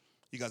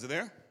 You guys are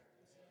there?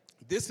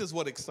 This is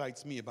what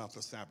excites me about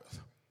the Sabbath.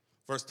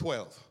 Verse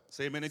 12.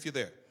 Say amen if you're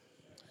there.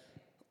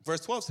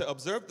 Verse 12 says,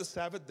 observe the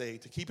Sabbath day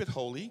to keep it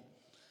holy,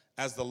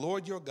 as the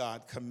Lord your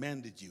God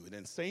commanded you. And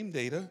then same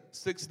data,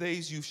 6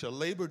 days you shall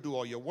labor, do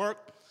all your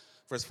work.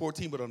 Verse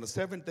 14, but on the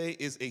seventh day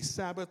is a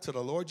Sabbath to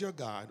the Lord your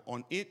God.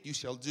 On it you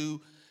shall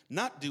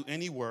not do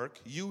any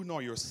work, you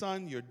nor your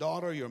son, your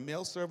daughter, your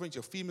male servant,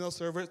 your female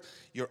servant,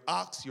 your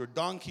ox, your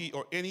donkey,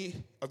 or any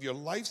of your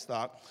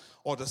livestock,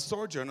 or the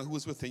sojourner who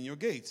is within your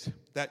gates,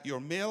 that your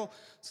male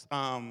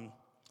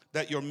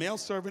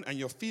servant and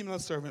your female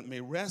servant may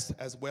rest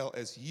as well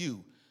as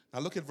you.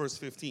 Now look at verse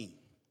 15.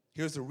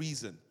 Here's the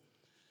reason.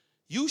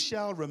 You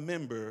shall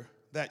remember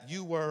that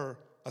you were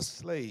a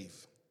slave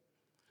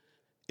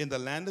in the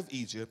land of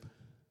Egypt,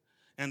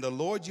 and the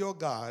Lord your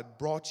God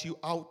brought you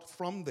out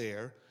from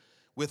there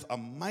with a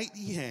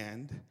mighty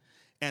hand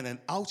and an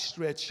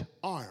outstretched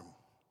arm.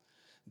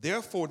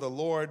 Therefore the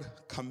Lord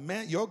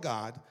your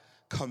God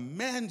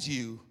commands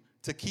you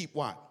to keep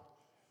what?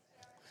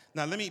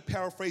 Now let me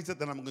paraphrase it,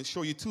 then I'm going to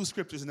show you two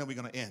scriptures and then we're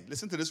going to end.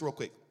 Listen to this real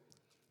quick.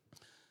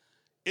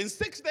 In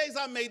 6 days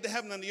I made the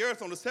heaven and the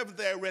earth, on the seventh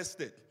day I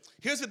rested.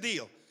 Here's the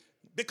deal.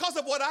 Because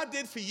of what I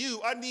did for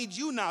you, I need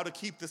you now to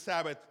keep the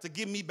Sabbath, to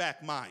give me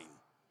back mine.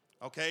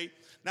 Okay?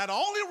 Now, the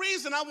only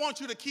reason I want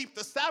you to keep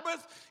the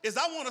Sabbath is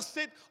I want to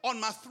sit on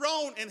my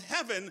throne in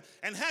heaven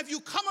and have you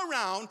come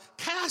around,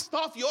 cast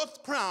off your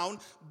crown,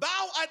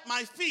 bow at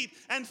my feet,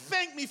 and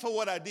thank me for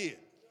what I did.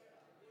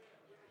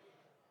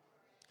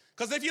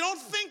 Because if you don't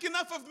think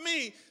enough of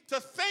me to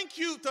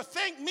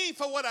thank me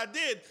for what I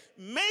did,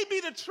 maybe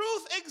the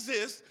truth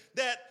exists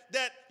that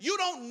you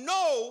don't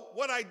know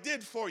what I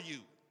did for you.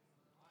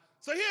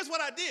 So here's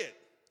what I did.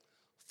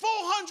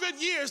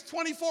 400 years,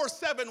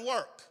 24/7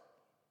 work.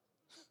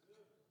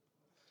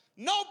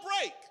 No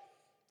break.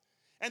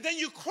 And then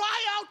you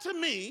cry out to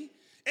me,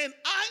 and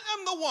I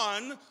am the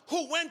one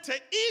who went to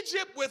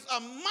Egypt with a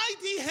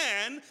mighty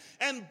hand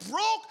and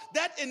broke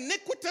that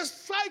iniquitous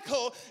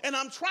cycle, and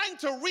I'm trying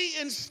to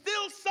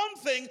reinstill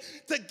something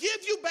to give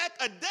you back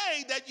a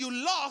day that you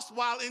lost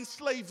while in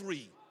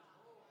slavery.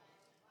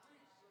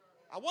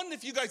 I wonder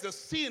if you guys are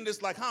seeing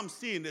this like I'm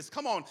seeing this.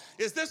 Come on,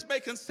 is this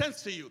making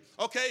sense to you?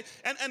 Okay,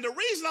 and the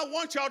reason I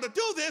want y'all to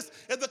do this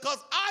is because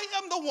I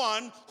am the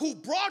one who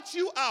brought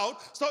you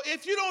out. So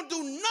if you don't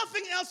do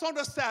nothing else on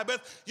the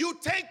Sabbath, you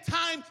take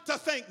time to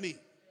thank me.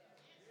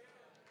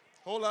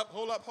 Hold up.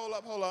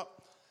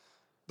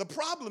 The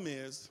problem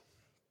is,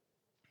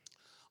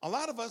 a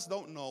lot of us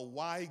don't know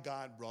why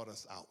God brought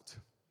us out.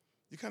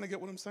 You kind of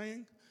get what I'm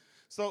saying?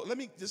 So let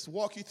me just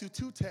walk you through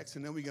two texts,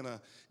 and then we're going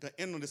to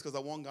end on this because I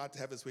want God to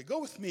have his way. Go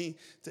with me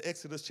to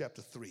Exodus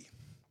chapter 3.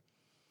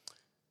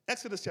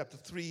 Exodus chapter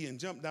 3, and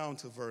jump down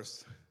to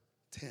verse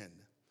 10.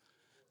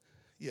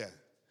 Yeah.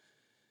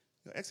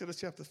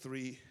 Exodus chapter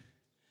 3,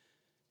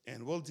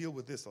 and we'll deal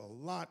with this a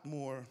lot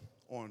more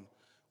on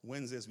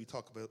Wednesday as we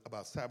talk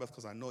about Sabbath,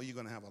 because I know you're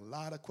going to have a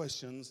lot of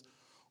questions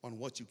on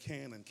what you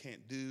can and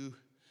can't do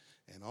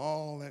and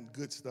all that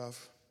good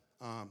stuff,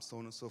 so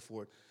on and so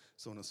forth.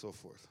 So on and so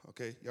forth.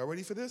 Okay, y'all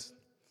ready for this?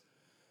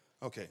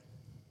 Okay.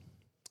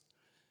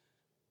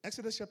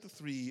 Exodus chapter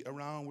 3,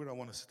 around where do I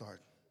want to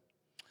start?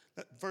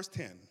 Verse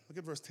 10. Look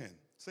at verse 10.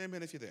 Say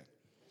amen if you're there.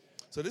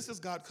 So this is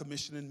God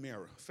commissioning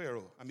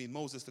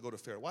Moses to go to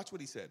Pharaoh. Watch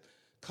what he said.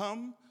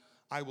 Come,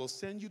 I will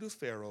send you to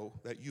Pharaoh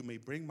that you may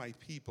bring my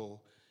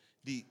people,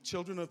 the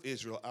children of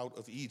Israel, out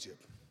of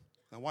Egypt.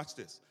 Now watch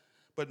this.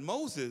 But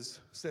Moses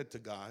said to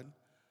God,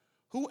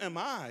 who am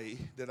I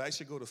that I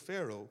should go to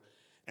Pharaoh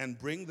and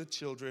bring the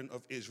children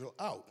of Israel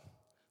out?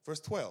 Verse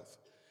 12,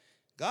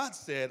 God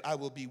said, I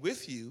will be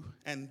with you,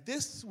 and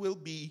this will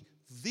be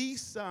the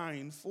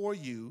sign for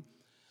you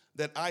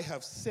that I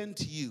have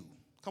sent you.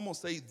 Come on,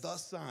 say the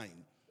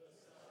sign.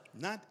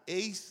 Not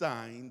a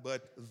sign,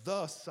 but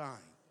the sign.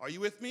 Are you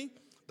with me?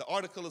 The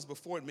article is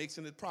before it, makes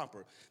it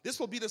proper. This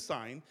will be the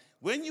sign.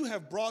 When you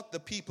have brought the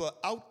people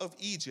out of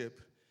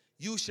Egypt,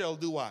 you shall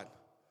do what?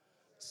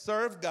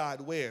 Serve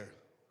God where?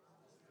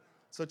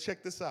 So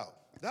check this out.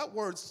 That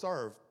word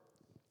serve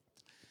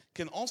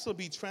can also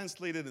be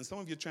translated, and some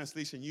of your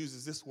translation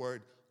uses this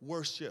word,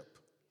 worship.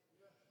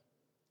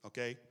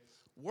 Okay?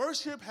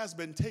 Worship has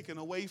been taken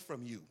away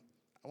from you.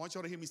 I want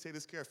y'all to hear me say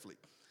this carefully.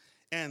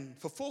 And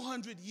for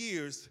 400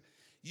 years,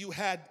 you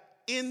had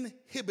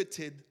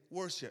inhibited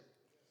worship.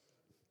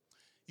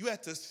 You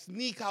had to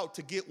sneak out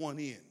to get one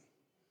in.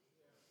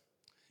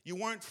 You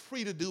weren't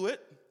free to do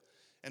it.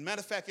 And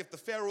matter of fact, if the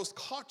Pharaohs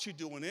caught you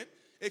doing it,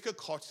 it could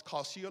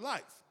cost you your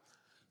life.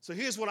 So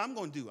here's what I'm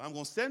going to do. I'm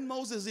going to send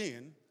Moses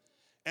in,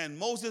 and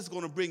Moses is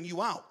going to bring you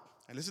out.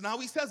 And listen how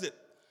he says it.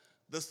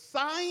 The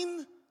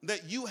sign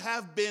that you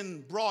have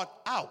been brought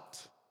out,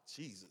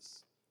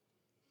 Jesus,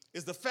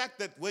 is the fact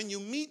that when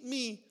you meet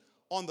me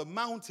on the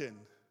mountain,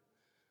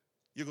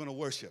 you're going to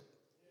worship.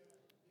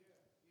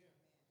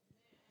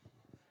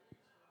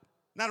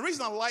 Now, the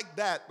reason I like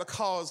that,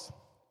 because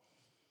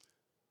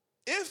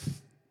if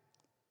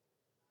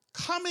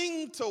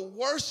coming to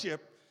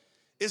worship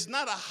is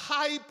not a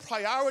high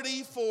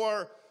priority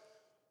for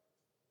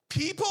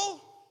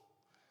people,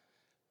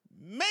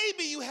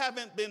 maybe you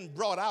haven't been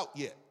brought out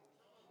yet.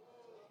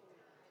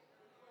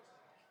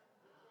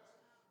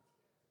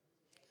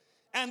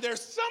 And there's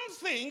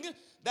something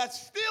that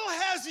still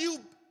has you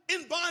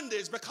in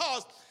bondage,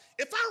 because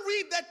if I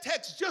read that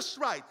text just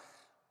right,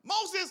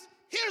 Moses,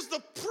 here's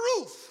the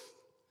proof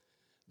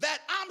that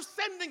I'm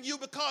sending you,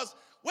 because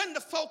when the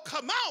folk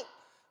come out,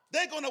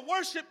 they're going to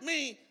worship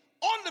me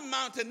on the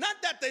mountain. Not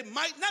that they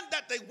might, not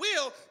that they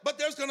will, but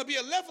there's going to be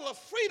a level of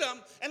freedom.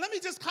 And let me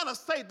just kind of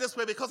say it this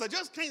way, because I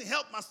just can't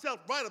help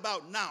myself right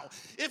about now.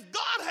 If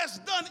God has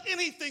done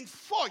anything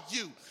for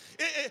you,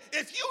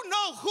 if you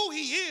know who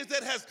he is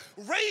that has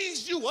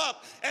raised you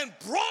up and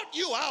brought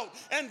you out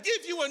and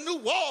give you a new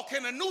walk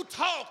and a new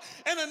talk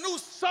and a new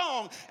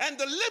song and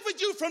delivered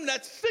you from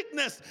that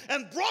sickness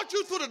and brought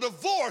you through the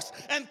divorce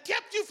and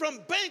kept you from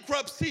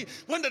bankruptcy,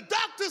 when the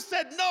doctor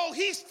said no,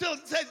 he still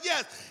said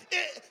yes.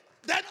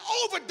 That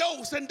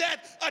overdose and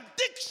that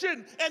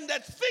addiction and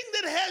that thing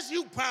that has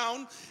you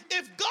bound,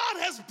 if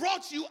God has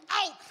brought you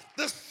out,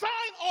 the sign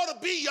ought to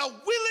be your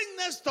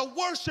willingness to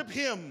worship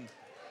him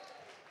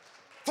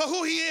for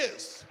who he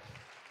is.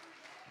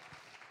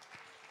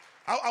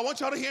 I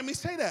want y'all to hear me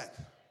say that.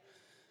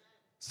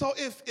 So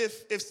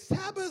if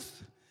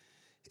Sabbath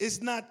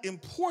is not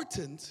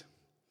important,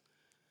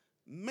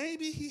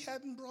 maybe he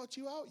hadn't brought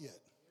you out yet.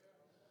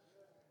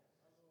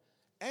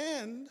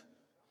 And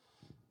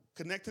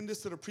connecting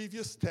this to the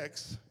previous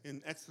text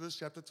in Exodus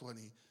chapter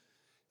 20,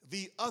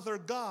 the other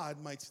God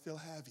might still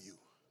have you.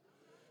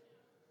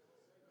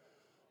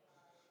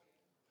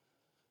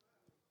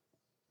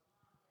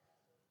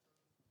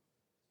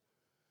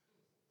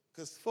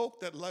 Because folk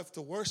that love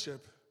to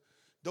worship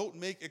don't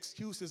make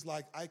excuses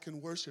like, I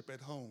can worship at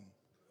home.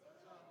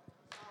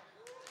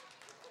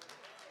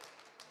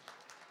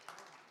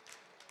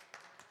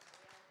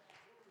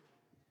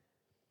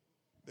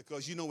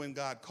 Because you know when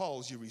God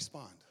calls, you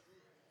respond.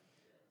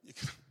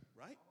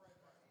 Right?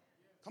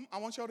 Come, I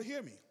want y'all to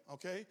hear me,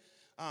 okay?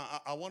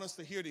 I want us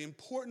to hear the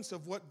importance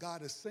of what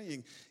God is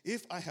saying.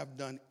 If I have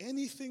done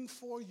anything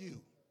for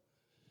you,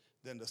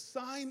 then the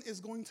sign is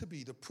going to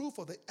be the proof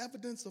or the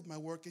evidence of my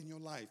work in your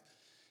life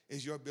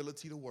is your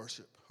ability to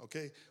worship,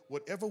 okay?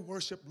 Whatever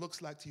worship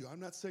looks like to you, I'm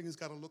not saying it's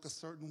got to look a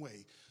certain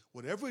way.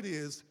 Whatever it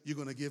is, you're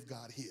going to give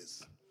God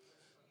his.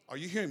 Are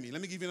you hearing me?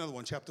 Let me give you another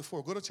one, chapter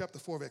 4. Go to chapter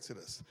 4 of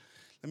Exodus.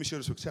 Let me show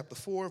this, chapter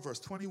 4, verse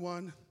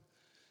 21,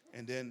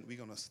 and then we're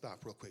going to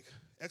stop real quick.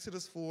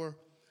 Exodus 4,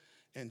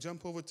 and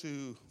jump over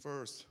to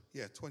verse,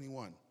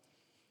 21.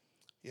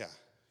 Yeah.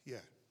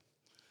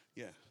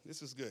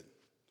 This is good.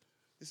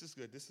 This is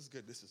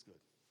good.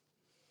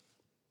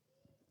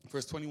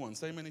 Verse 21.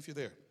 Say amen if you're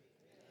there.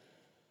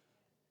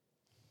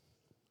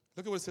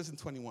 Look at what it says in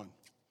 21.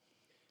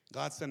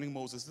 God sending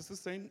Moses. This is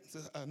the same,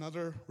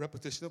 another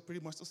repetition of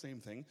pretty much the same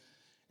thing.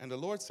 And the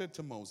Lord said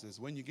to Moses,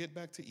 when you get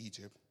back to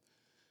Egypt,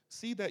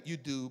 see that you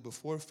do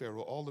before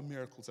Pharaoh all the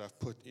miracles I've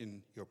put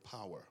in your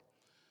power.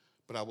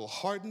 But I will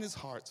harden his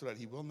heart so that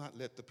he will not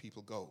let the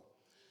people go.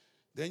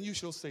 Then you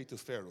shall say to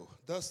Pharaoh,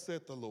 thus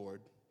saith the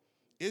Lord,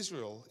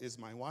 Israel is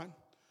my what?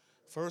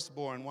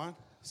 Firstborn what?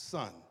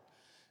 Son.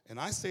 And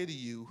I say to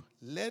you,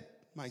 let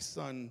my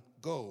son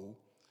go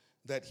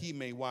that he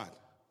may what?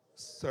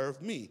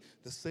 Serve me.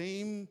 The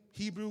same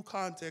Hebrew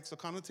context or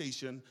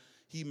connotation,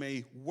 he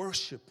may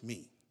worship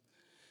me.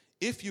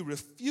 If you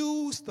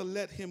refuse to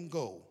let him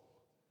go,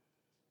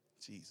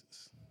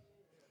 Jesus,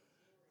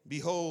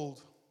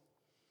 behold,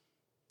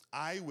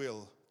 I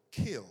will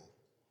kill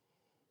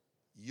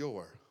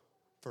your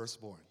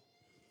firstborn.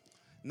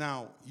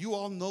 Now, you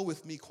all know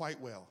with me quite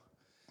well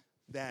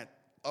that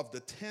of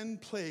the 10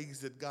 plagues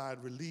that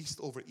God released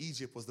over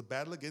Egypt was the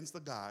battle against the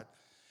god.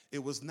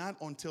 It was not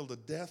until the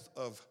death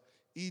of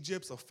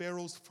Egypt's or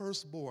Pharaoh's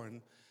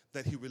firstborn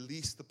that he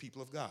released the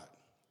people of God.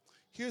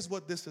 Here's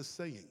what this is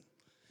saying.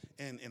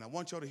 And I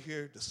want y'all to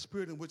hear the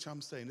spirit in which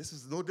I'm saying. This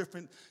is no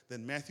different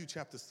than Matthew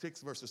chapter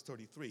 6, verses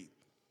 33.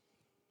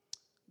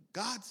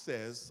 God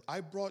says,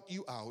 I brought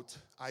you out.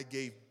 I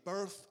gave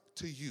birth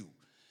to you.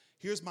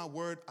 Here's my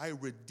word. I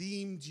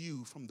redeemed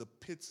you from the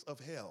pits of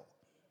hell.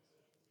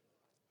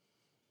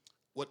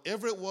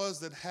 Whatever it was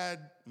that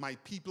had my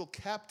people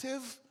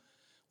captive,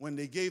 when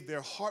they gave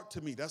their heart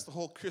to me, that's the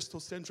whole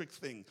Christocentric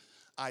thing.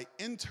 I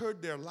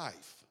entered their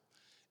life,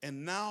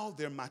 and now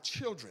they're my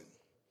children.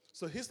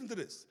 So listen to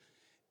this.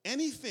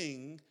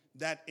 Anything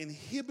that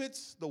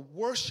inhibits the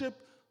worship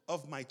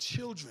of my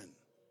children,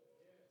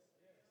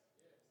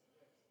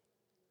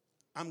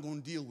 I'm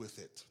going to deal with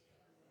it.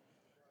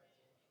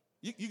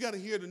 You got to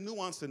hear the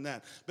nuance in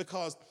that,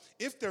 because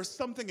if there's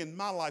something in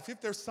my life,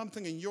 if there's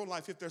something in your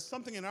life, if there's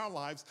something in our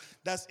lives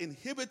that's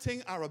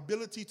inhibiting our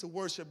ability to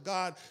worship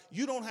God,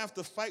 you don't have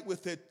to fight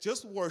with it.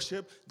 Just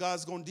worship.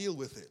 God's going to deal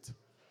with it.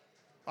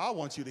 I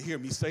want you to hear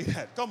me say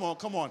that. Come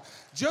on.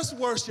 Just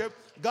worship.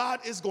 God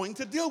is going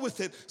to deal with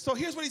it. So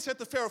here's what he said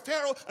to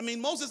Pharaoh.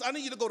 Moses, I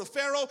need you to go to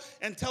Pharaoh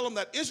and tell him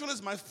that Israel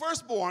is my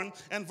firstborn.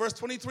 And verse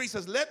 23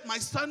 says, let my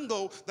son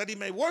go that he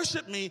may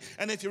worship me.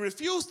 And if you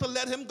refuse to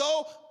let him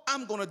go,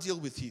 I'm going to deal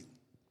with you.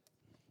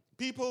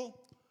 People,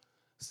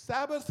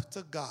 Sabbath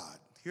to God,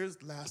 here's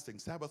the last thing,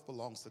 Sabbath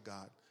belongs to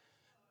God,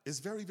 is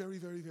very, very,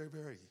 very, very,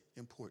 very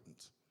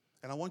important.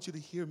 And I want you to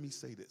hear me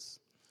say this.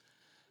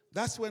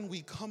 That's when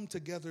we come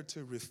together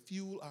to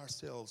refuel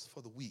ourselves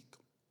for the week.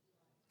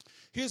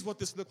 Here's what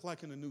this looked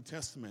like in the New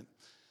Testament.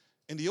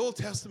 In the Old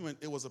Testament,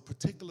 it was a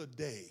particular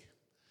day.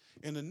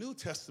 In the New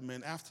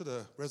Testament, after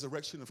the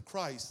resurrection of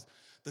Christ,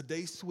 the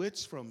day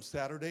switched from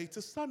Saturday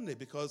to Sunday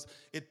because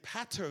it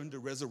patterned the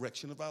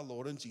resurrection of our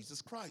Lord and Jesus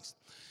Christ.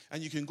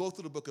 And you can go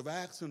through the book of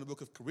Acts and the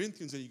book of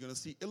Corinthians, and you're going to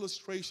see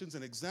illustrations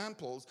and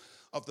examples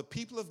of the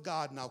people of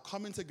God now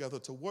coming together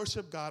to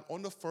worship God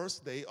on the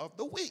first day of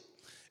the week.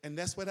 And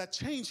that's where that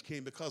change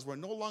came, because we're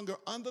no longer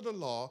under the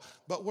law,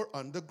 but we're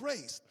under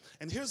grace.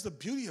 And here's the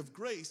beauty of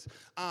grace.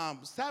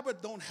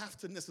 Sabbath don't have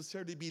to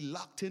necessarily be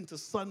locked into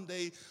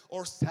Sunday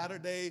or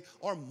Saturday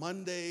or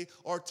Monday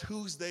or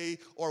Tuesday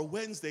or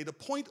Wednesday. The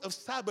point of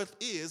Sabbath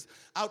is,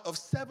 out of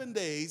 7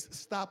 days,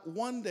 stop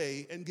one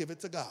day and give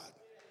it to God.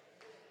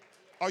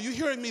 Are you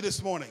hearing me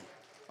this morning?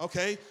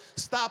 Okay,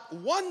 stop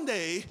one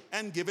day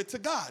and give it to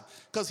God.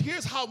 Because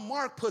here's how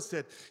Mark puts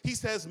it. He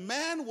says,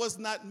 man was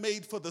not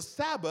made for the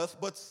Sabbath,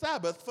 but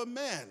Sabbath for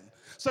man.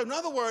 So in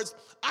other words,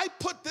 I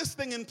put this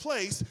thing in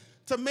place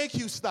to make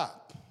you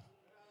stop.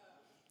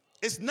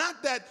 It's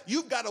not that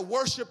you've got to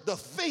worship the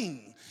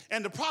thing.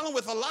 And the problem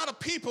with a lot of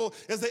people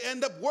is they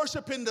end up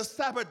worshiping the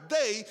Sabbath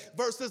day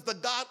versus the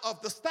God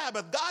of the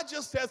Sabbath. God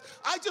just says,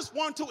 I just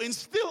want to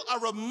instill a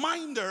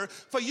reminder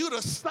for you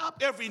to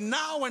stop every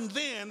now and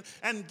then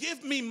and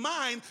give me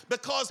mine,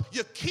 because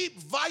you keep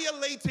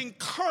violating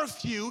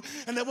curfew.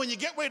 And then when you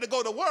get ready to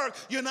go to work,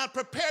 you're not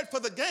prepared for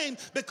the game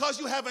because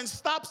you haven't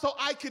stopped so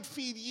I could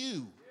feed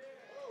you.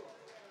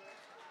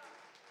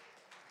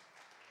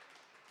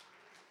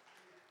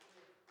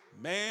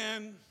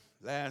 Man,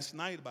 last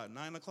night about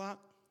 9 o'clock,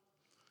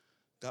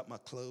 got my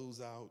clothes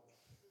out,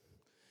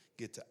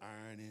 get to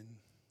ironing,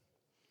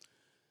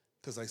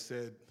 because I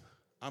said,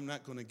 I'm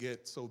not going to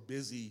get so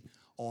busy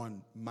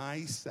on my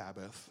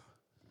Sabbath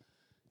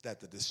that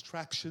the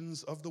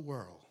distractions of the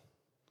world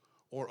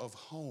or of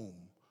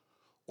home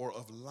or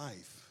of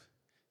life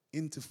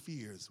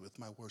interferes with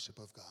my worship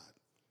of God.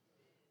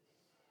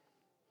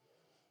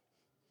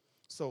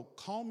 So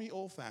call me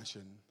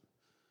old-fashioned.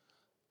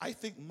 I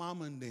think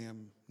mom and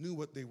them knew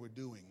what they were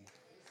doing.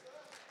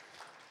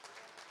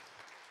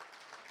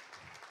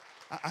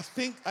 I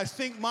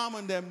think mom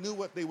and them knew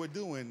what they were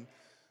doing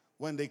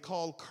when they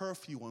called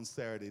curfew on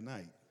Saturday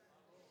night.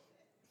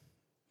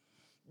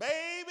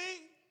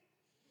 Baby,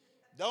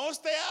 don't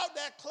stay out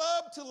that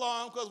club too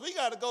long because we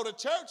got to go to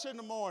church in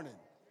the morning.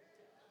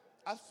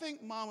 I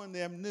think mom and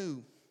them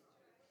knew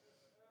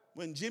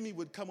when Jimmy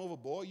would come over,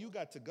 boy, you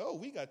got to go.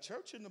 We got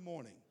church in the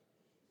morning.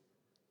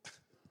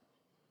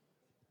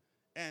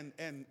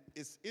 And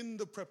it's in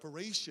the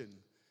preparation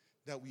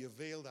that we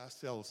availed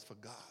ourselves for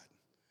God.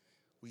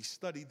 We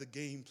studied the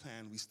game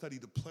plan. We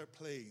studied the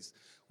plays.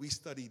 We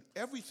studied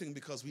everything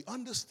because we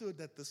understood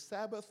that the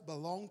Sabbath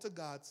belonged to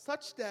God,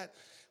 such that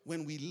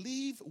when we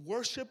leave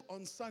worship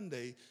on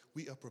Sunday,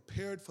 we are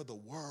prepared for the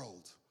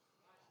world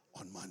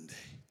on Monday.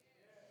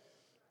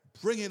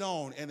 Bring it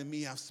on,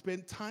 enemy. I've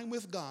spent time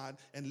with God,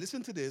 and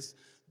listen to this.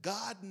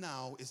 God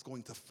now is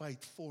going to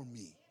fight for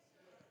me.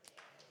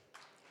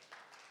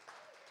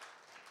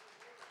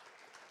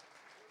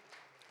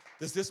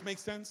 Does this make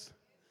sense?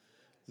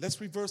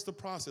 Let's reverse the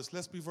process.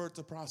 Let's revert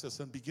the process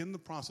and begin the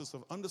process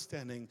of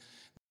understanding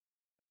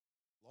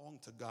belong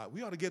to God.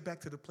 We ought to get back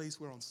to the place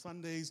where on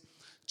Sundays,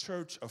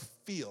 church, a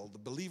field, the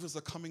believers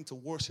are coming to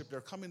worship.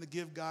 They're coming to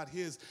give God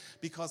his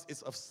because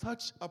it's of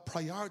such a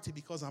priority,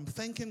 because I'm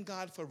thanking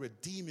God for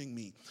redeeming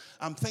me.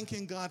 I'm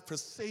thanking God for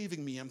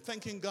saving me. I'm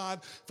thanking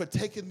God for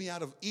taking me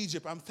out of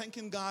Egypt. I'm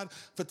thanking God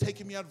for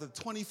taking me out of the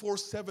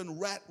 24/7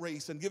 rat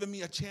race and giving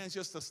me a chance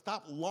just to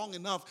stop long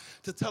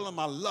enough to tell him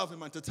I love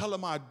him and to tell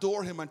him I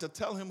adore him and to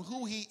tell him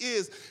who he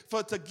is,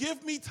 to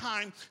give me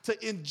time to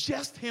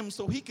ingest him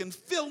so he can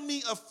fill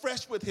me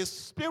afresh with his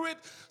spirit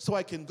so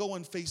I can go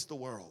and face the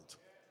world.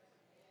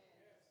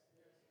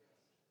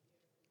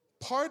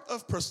 Part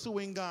of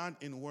pursuing God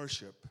in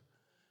worship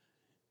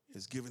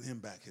is giving him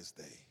back his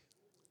day.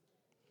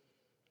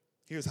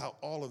 Here's how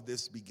all of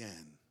this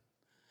began.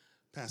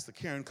 Pastor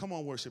Karen, come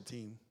on, worship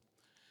team.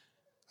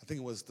 I think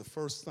it was the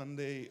first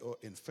Sunday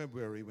in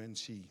February when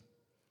she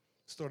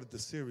started the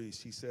series.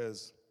 She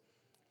says,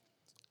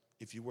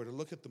 if you were to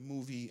look at the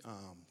movie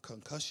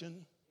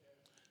Concussion,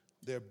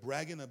 they're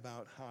bragging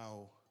about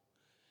how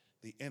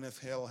the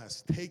NFL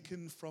has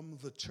taken from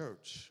the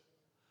church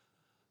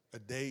a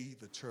day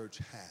the church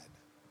had.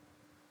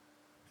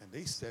 And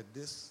they said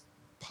this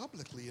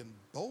publicly and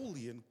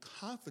boldly and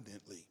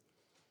confidently.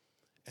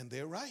 And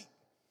they're right.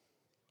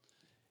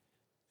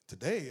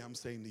 Today, I'm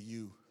saying to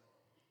you,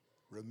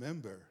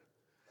 remember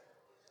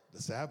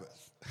the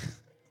Sabbath.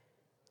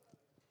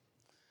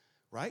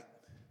 Right?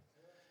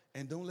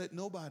 And don't let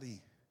nobody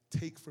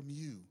take from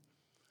you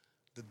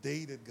the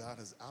day that God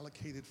has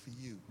allocated for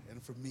you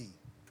and for me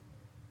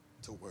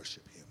to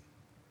worship him.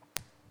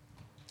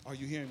 Are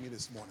you hearing me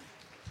this morning?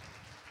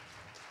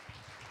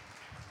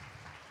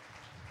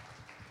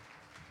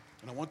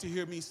 And I want to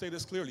hear me say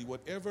this clearly.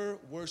 Whatever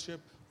worship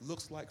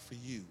looks like for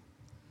you,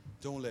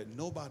 don't let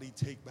nobody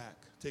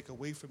take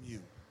away from you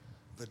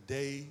the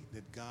day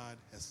that God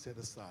has set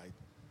aside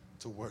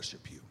to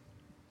worship you.